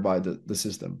triggered by the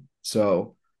system.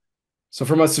 So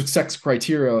from a success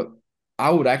criteria,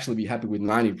 I would actually be happy with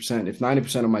 90%. If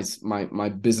 90% of my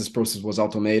business process was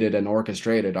automated and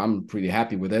orchestrated, I'm pretty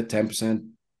happy with it. 10%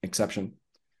 exception.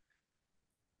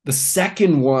 The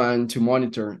second one to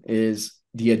monitor is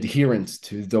the adherence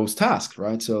to those tasks,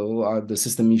 right? So the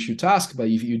system issue task, but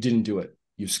if you didn't do it,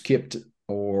 you skipped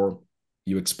or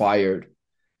you expired.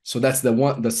 So that's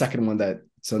the second one that,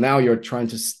 so now you're trying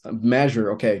to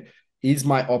measure, okay, is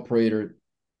my operator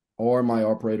or my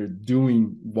operator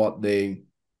doing what they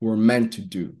were meant to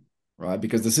do, right?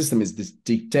 Because the system is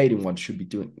dictating what should be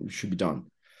done.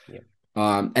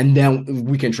 Yeah. And then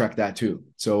we can track that too.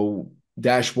 So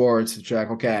dashboards to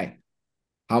track, okay,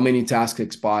 how many tasks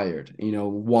expired?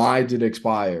 Why did it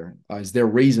expire? Is there a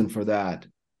reason for that?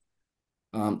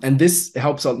 And this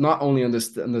helps us not only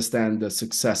understand the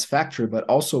success factor, but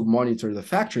also monitor the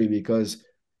factory, because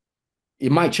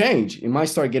it might change. It might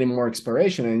start getting more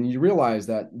expiration, and you realize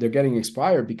that they're getting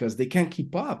expired because they can't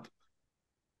keep up.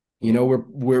 Yeah.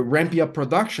 We're ramping up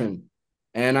production,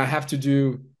 and I have to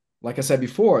do, like I said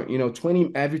before, 20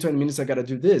 minutes I got to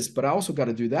do this, but I also got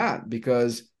to do that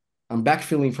because I'm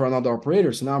backfilling for another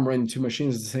operator. So now I'm running two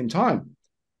machines at the same time.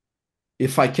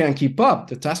 If I can't keep up,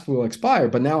 the task will expire,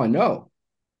 but now I know.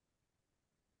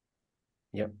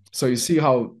 Yep. So you see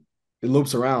how it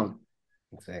loops around.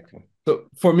 Exactly. So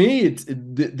for me,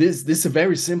 this is a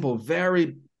very simple,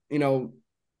 very,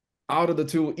 out of the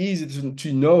tool, easy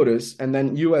to notice. And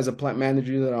then you as a plant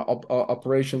manager,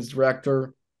 operations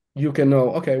director, you can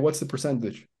know, okay, what's the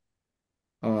percentage?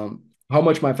 How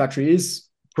much my factory is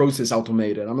process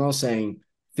automated. I'm not saying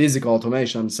physical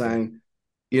automation. I'm saying,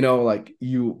 like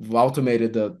you've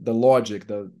automated the logic,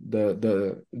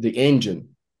 the engine.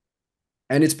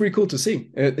 And it's pretty cool to see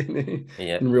in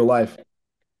Yeah. real life.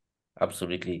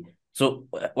 Absolutely. So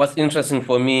what's interesting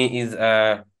for me is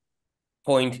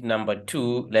point number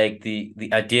two, like the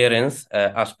adherence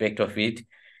aspect of it.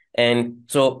 And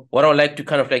so what I would like to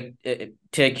kind of like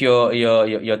take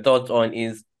your thoughts on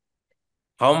is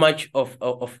how much of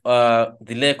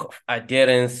the lack of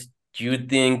adherence do you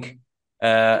think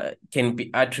can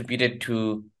be attributed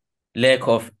to lack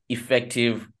of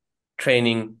effective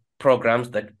training programs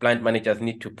that plant managers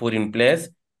need to put in place?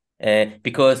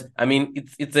 Because I mean,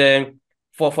 it's a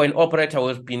for an operator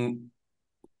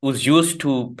who's used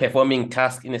to performing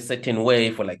tasks in a certain way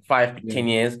for like 5 to 10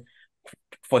 years,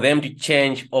 for them to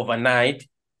change overnight,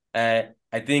 I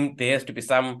think there has to be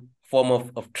some form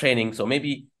of training. So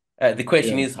maybe the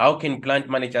question Yeah. is, how can plant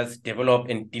managers develop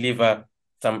and deliver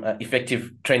some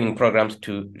effective training programs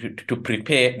to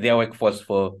prepare their workforce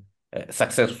for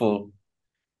successful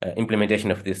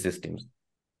implementation of these systems?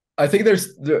 I think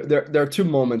there are two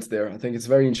moments there. I think it's a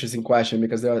very interesting question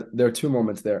because there are two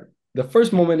moments there. The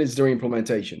first moment is during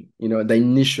implementation, the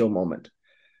initial moment.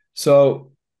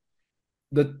 So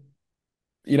the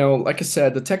like I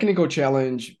said, the technical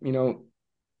challenge,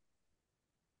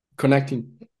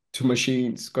 connecting to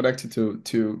machines, connecting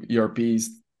to ERPs,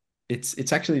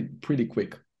 it's actually pretty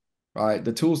quick, right?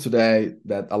 The tools today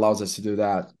that allows us to do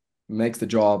that makes the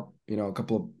job, a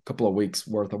couple of weeks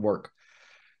worth of work.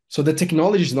 So the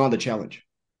technology is not the challenge.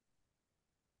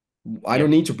 I Yeah, don't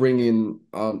need to bring in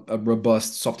a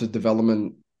robust software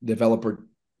developer,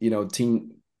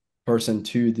 team person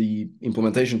to the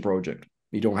implementation project.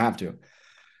 You don't have to.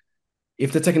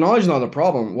 If the technology is not a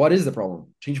problem, what is the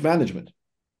problem? Change management.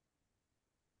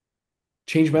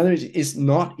 Change management is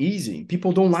not easy.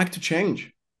 People don't like to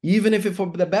change, even if it's for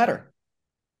the better.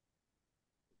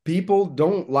 People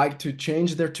don't like to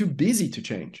change. They're too busy to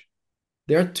change.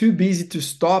 They're too busy to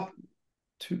stop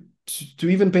to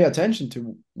even pay attention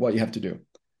to what you have to do.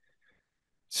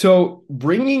 So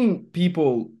bringing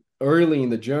people early in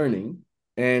the journey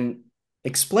and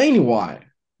explaining why.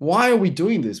 Why are we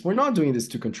doing this? We're not doing this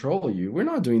to control you. We're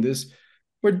not doing this.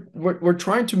 We're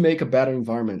trying to make a better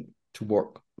environment to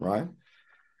work, right?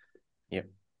 yeah,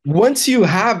 Once you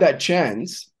have that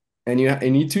chance, and you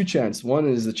need two chances. One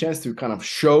is the chance to kind of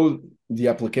show the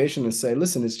application and say,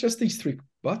 listen, it's just these three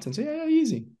buttons. Yeah,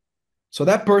 easy. So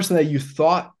that person that you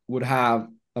thought would have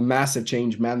a massive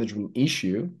change management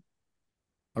issue,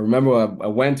 I remember I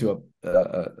went to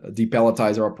a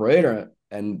depelletizer operator,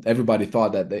 and everybody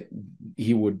thought that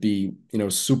he would be,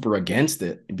 super against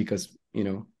it because,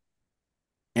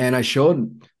 and I show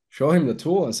him the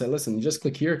tool and said, listen, you just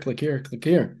click here, click here, click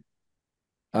here.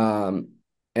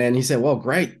 And he said, well,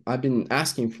 great. I've been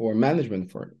asking for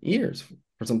management for years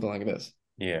for something like this.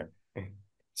 yeah,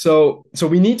 So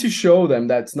we need to show them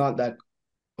that it's not that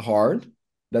hard.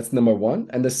 That's number one.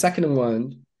 And the second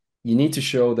one, you need to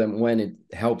show them when it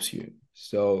helps you.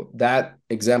 So that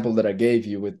example that I gave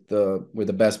you with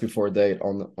the best before date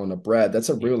on a bread, that's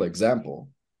a yeah, real example.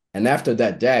 And after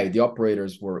that day, the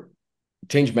operators were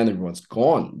change management was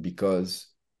gone because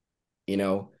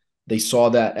they saw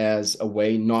that as a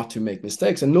way not to make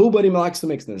mistakes. And nobody likes to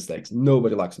make mistakes.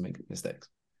 Nobody likes to make mistakes.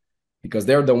 because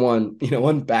they're the one,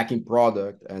 unpacking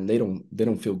product, and they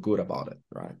don't feel good about it,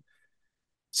 right?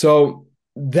 So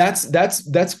that's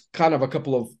kind of a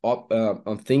couple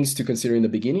of things to consider in the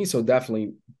beginning. So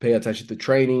definitely pay attention to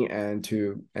training and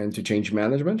to change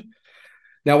management.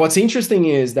 Now, what's interesting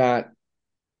is that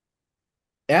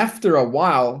after a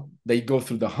while, they go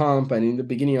through the hump, and in the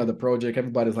beginning of the project,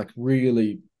 everybody's like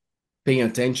really paying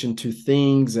attention to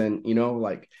things, and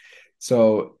like,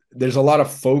 so there's a lot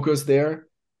of focus there.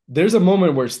 There's a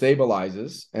moment where it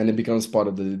stabilizes and it becomes part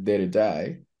of the day to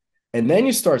day, and then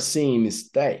you start seeing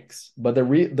mistakes. But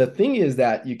the thing is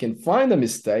that you can find a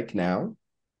mistake now.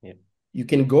 Yeah. You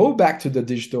can go back to the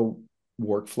digital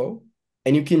workflow,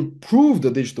 and you can improve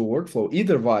the digital workflow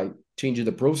either by changing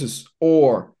the process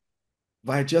or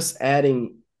by just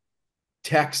adding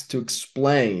text to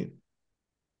explain.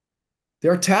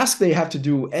 There are tasks they have to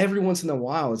do every once in a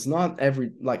while. It's not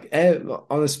every, like,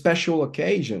 on a special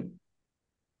occasion.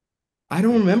 I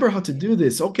don't Yeah. remember how to do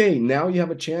this. Okay, now you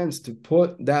have a chance to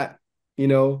put that,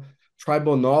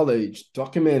 tribal knowledge,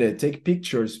 document it, take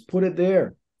pictures, put it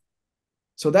there.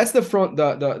 So that's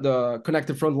the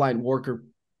connected frontline worker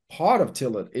part of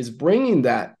Tillit, is bringing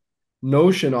that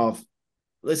notion of,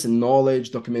 listen,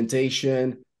 knowledge,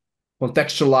 documentation,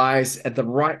 contextualize at the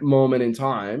right moment in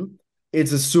time.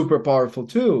 It's a super powerful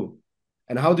tool.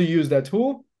 And how do you use that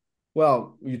tool?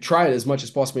 Well, you try it as much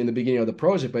as possible in the beginning of the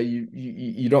project, but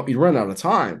you run out of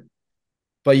time.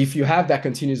 But if you have that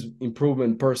continuous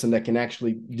improvement person that can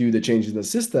actually do the change in the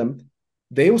system,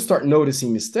 they will start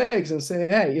noticing mistakes and say,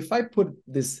 hey, if I put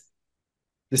this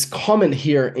comment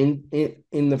here in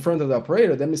the front of the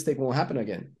operator, that mistake won't happen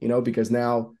again, because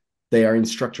now they are in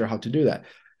structure how to do that.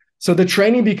 So the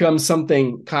training becomes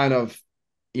something kind of,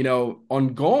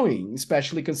 ongoing,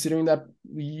 especially considering that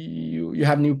you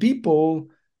have new people.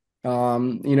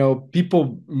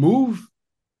 People move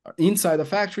inside the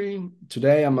factory.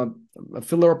 Today I'm a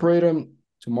filler operator.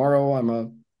 Tomorrow I'm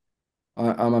a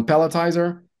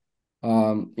pelletizer.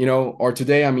 Or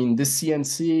today I'm in this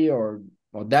CNC or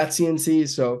that CNC.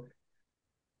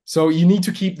 So you need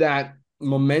to keep that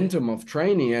momentum of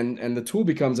training, and the tool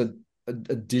becomes a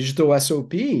digital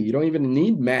SOP. You don't even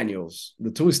need manuals.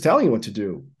 The tool is telling you what to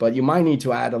do, but you might need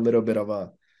to add a little bit of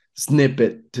a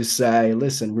snippet to say,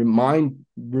 listen,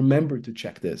 remember to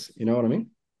check this. You know what I mean?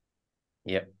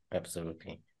 Yep,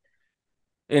 absolutely.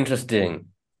 Interesting.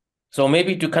 So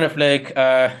maybe to kind of like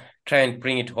try and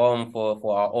bring it home for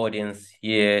our audience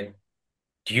here,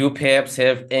 do you perhaps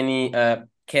have any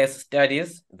case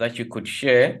studies that you could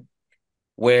share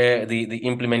where the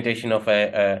implementation of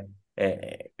a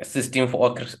system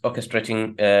for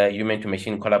orchestrating human to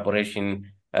machine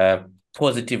collaboration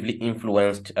positively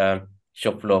influenced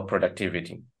shop floor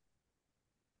productivity?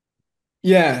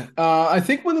 Yeah, I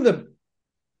think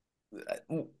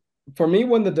for me,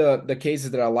 one of the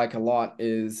cases that I like a lot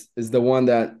is the one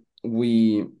that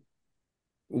we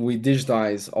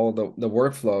digitize all the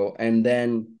workflow, and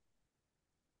then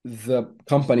the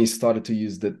company started to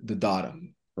use the data,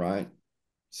 right?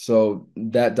 So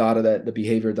that data, that the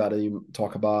behavior data you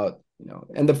talk about,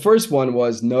 and the first one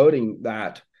was noting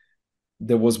that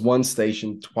there was one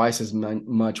station twice as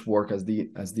much work as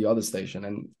the other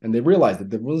station, and they realized that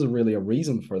there wasn't really a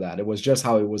reason for that. It was just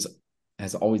how it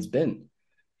has always been.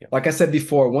 Yeah. Like I said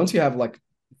before, once you have like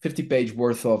 50-page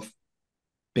worth of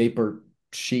paper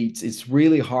sheets, it's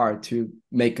really hard to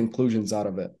make conclusions out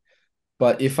of it.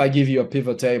 But if I give you a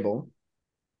pivot table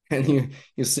and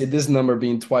you see this number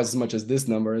being twice as much as this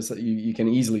number, so you can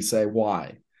easily say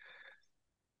why.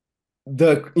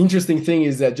 The interesting thing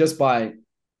is that just by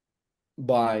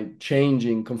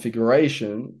changing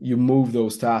configuration, you move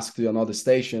those tasks to another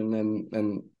station,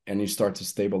 and you start to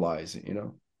stabilize it,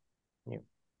 Yeah.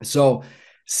 So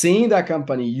seeing that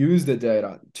company use the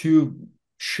data to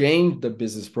change the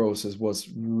business process was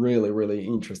really, really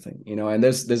interesting, and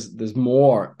there's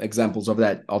more examples of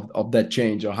that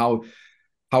change, or how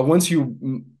once you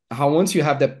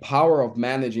have the power of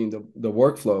managing the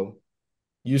workflow,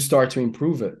 you start to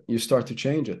improve it, you start to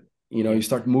change it, Yeah. you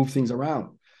start to move things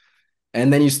around.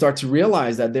 And then you start to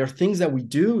realize that there are things that we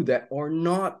do that are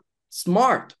not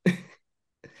smart.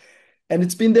 And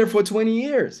it's been there for 20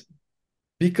 years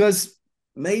because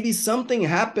maybe something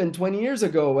happened 20 years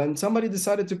ago and somebody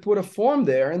decided to put a form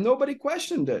there and nobody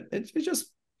questioned it. It's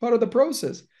just part of the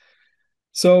process.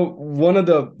 So one of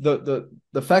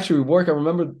the factory work, I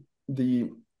remember the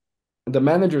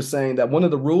manager saying that one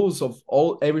of the rules of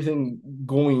everything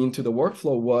going into the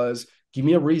workflow was, give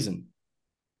me a reason.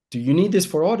 Do you need this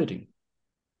for auditing?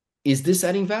 Is this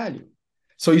adding value?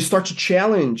 So you start to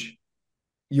challenge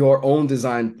your own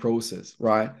design process,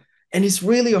 right? And it's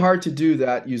really hard to do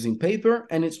that using paper.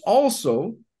 And it's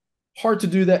also Hard to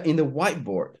do that in the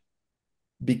whiteboard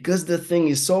because the thing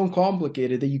is so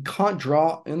complicated that you can't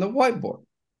draw in the whiteboard.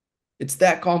 It's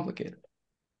that complicated.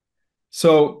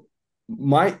 So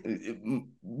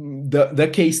the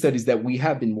case studies that we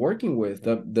have been working with,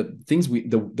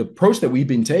 the approach that we've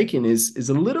been taking is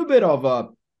a little bit of a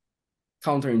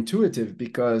counterintuitive,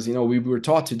 because we were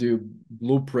taught to do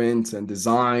blueprints and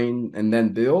design and then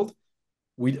build.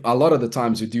 We a lot of the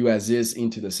times we do as is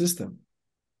into the system,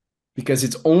 because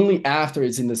it's only after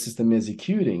it's in the system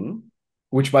executing,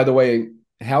 which by the way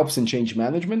helps in change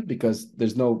management because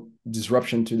there's no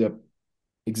disruption to the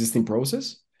existing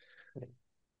process.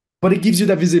 But it gives you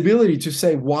that visibility to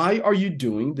say, why are you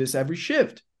doing this every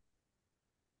shift?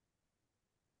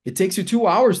 It takes you 2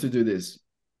 hours to do this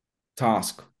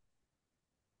task.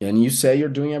 And you say you're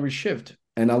doing every shift.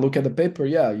 And I look at the paper,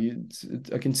 yeah,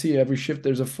 I can see every shift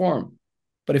there's a form.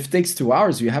 But if it takes 2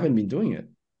 hours, you haven't been doing it.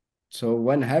 So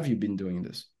when have you been doing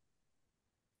this?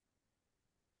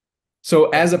 So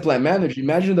as a plant manager,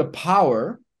 imagine the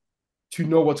power to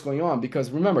know what's going on.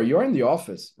 Because remember, you're in the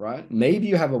office, right? Maybe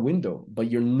you have a window, but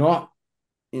you're not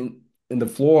in the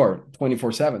floor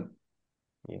 24/7.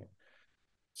 Yeah.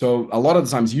 So a lot of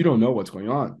the times you don't know what's going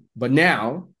on. But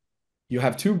now you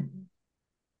have two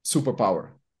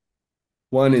superpower.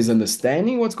 One is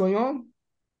understanding what's going on,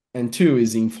 and two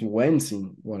is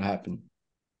influencing what happened,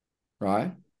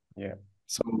 right? Yeah.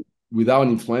 So without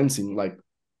influencing, like,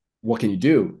 what can you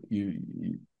do?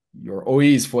 Your OE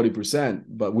is 40%,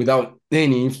 but without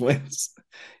any influence,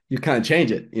 you can't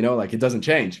change it. Like, it doesn't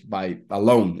change by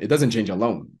alone. It doesn't change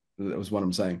alone. That was what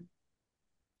I'm saying.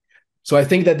 So I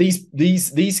think that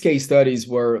these case studies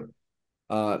were,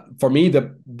 for me,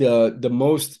 the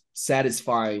most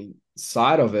satisfying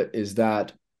side of it is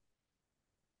that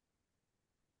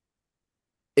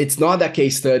it's not that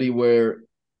case study where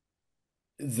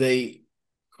they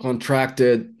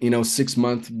contracted 6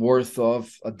 months worth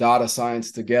of a data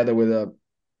science together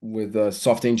with a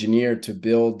soft engineer to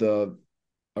build a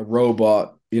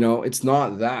robot. It's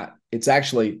not that. It's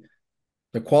actually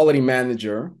the quality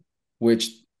manager, which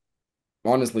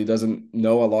honestly doesn't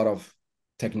know a lot of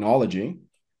technology,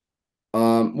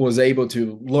 was able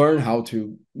to learn how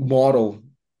to model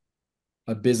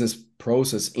a business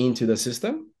process into the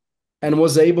system, and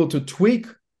was able to tweak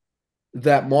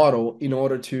that model in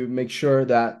order to make sure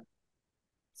that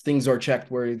things are checked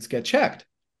where it's get checked.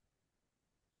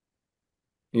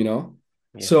 Yeah.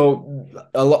 So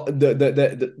a lot,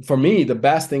 for me, the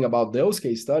best thing about those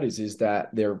case studies is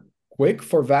that they're quick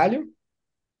for value.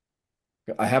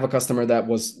 I have a customer that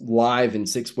was live in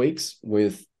 6 weeks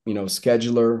with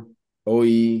scheduler,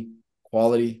 OE,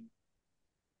 quality,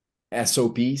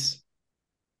 SOPs,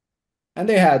 and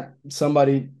they had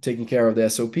somebody taking care of the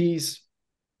SOPs,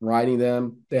 writing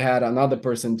them. They had another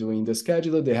person doing the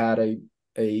scheduler. They had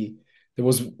there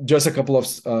was just a couple of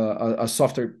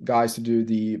software guys to do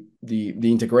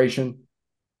the integration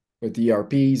with the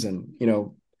ERPs and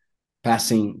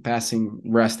passing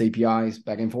REST APIs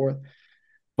back and forth.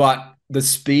 But the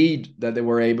speed that they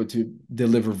were able to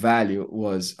deliver value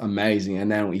was amazing.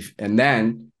 And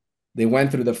then they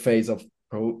went through the phase of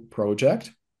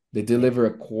project. They deliver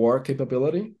a core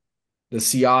capability. The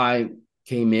CI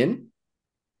came in.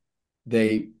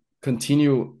 They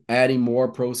continue adding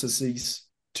more processes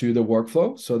to the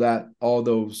workflow so that all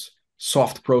those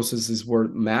soft processes were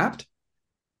mapped.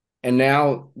 And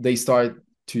now they start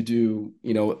to do,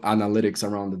 analytics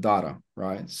around the data,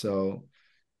 right? So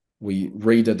we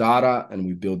read the data and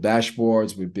we build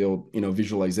dashboards, we build,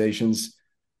 visualizations,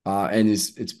 and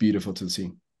it's beautiful to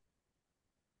see.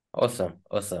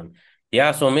 Awesome.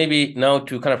 Yeah, so maybe now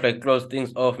to kind of like close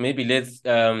things off, maybe let's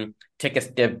take a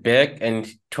step back and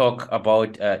talk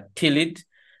about Tillit,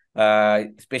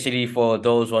 especially for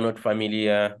those who are not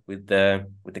familiar with the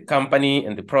company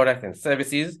and the product and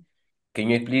services. Can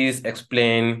you please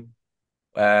explain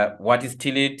what is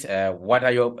Tillit, what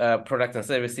are your products and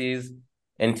services,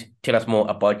 and tell us more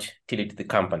about Tillit, the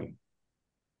company?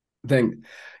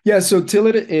 So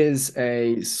Tillit is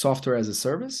a software as a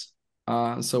service.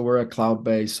 So we're a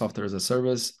cloud-based software as a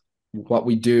service. What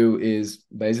we do is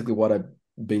basically what I've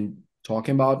been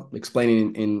talking about,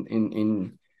 explaining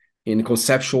in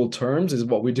conceptual terms, is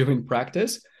what we do in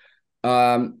practice.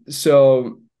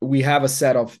 So we have a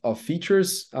set of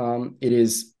features. It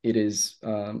is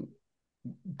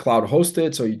cloud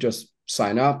hosted, so you just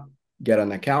sign up, get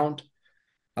an account.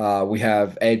 We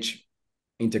have edge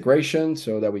integration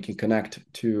so that we can connect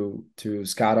to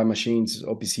SCADA machines,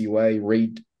 OPC UA,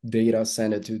 read data,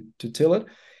 send it to Tillit.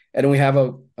 And we have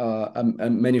a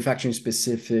manufacturing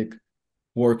specific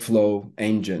workflow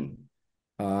engine.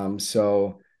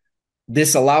 So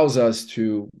this allows us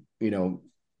to,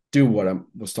 do what I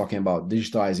was talking about,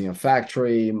 digitizing a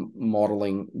factory,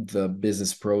 modeling the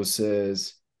business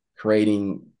process,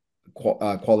 creating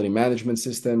quality management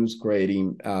systems,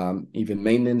 creating even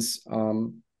maintenance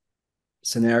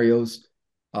scenarios,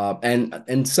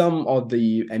 and some of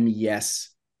the MES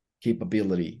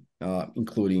capability,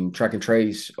 including track and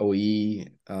trace, OE,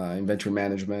 inventory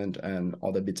management, and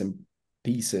all the bits and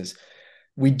pieces.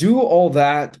 We do all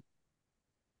that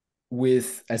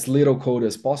with as little code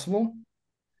as possible.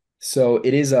 So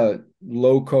it is a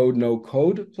low code, no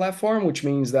code platform, which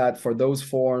means that for those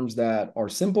forms that are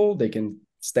simple, they can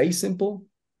stay simple.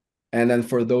 And then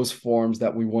for those forms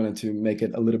that we wanted to make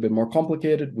it a little bit more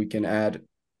complicated, we can add,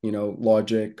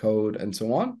 logic, code, and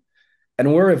so on.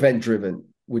 And we're event driven,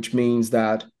 which means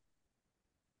that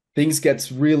things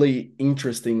gets really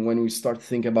interesting when we start to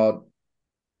think about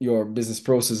your business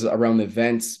processes around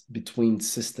events between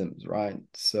systems, right?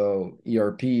 So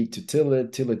ERP to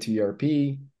Tillit, Tillit to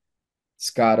ERP,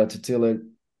 SCADA to Tillit,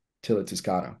 Tillit to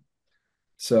SCADA.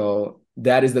 So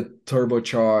that is the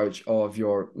turbocharge of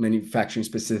your manufacturing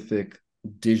specific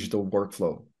digital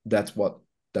workflow. That's what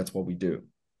we do.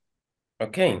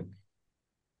 Okay.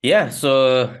 Yeah,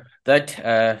 so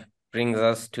that brings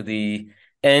us to the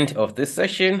end of this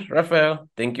session. Rafael,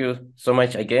 thank you so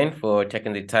much again for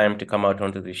taking the time to come out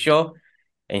onto the show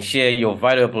and share your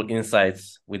valuable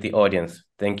insights with the audience.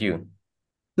 Thank you.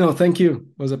 No, thank you.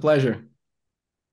 It was a pleasure.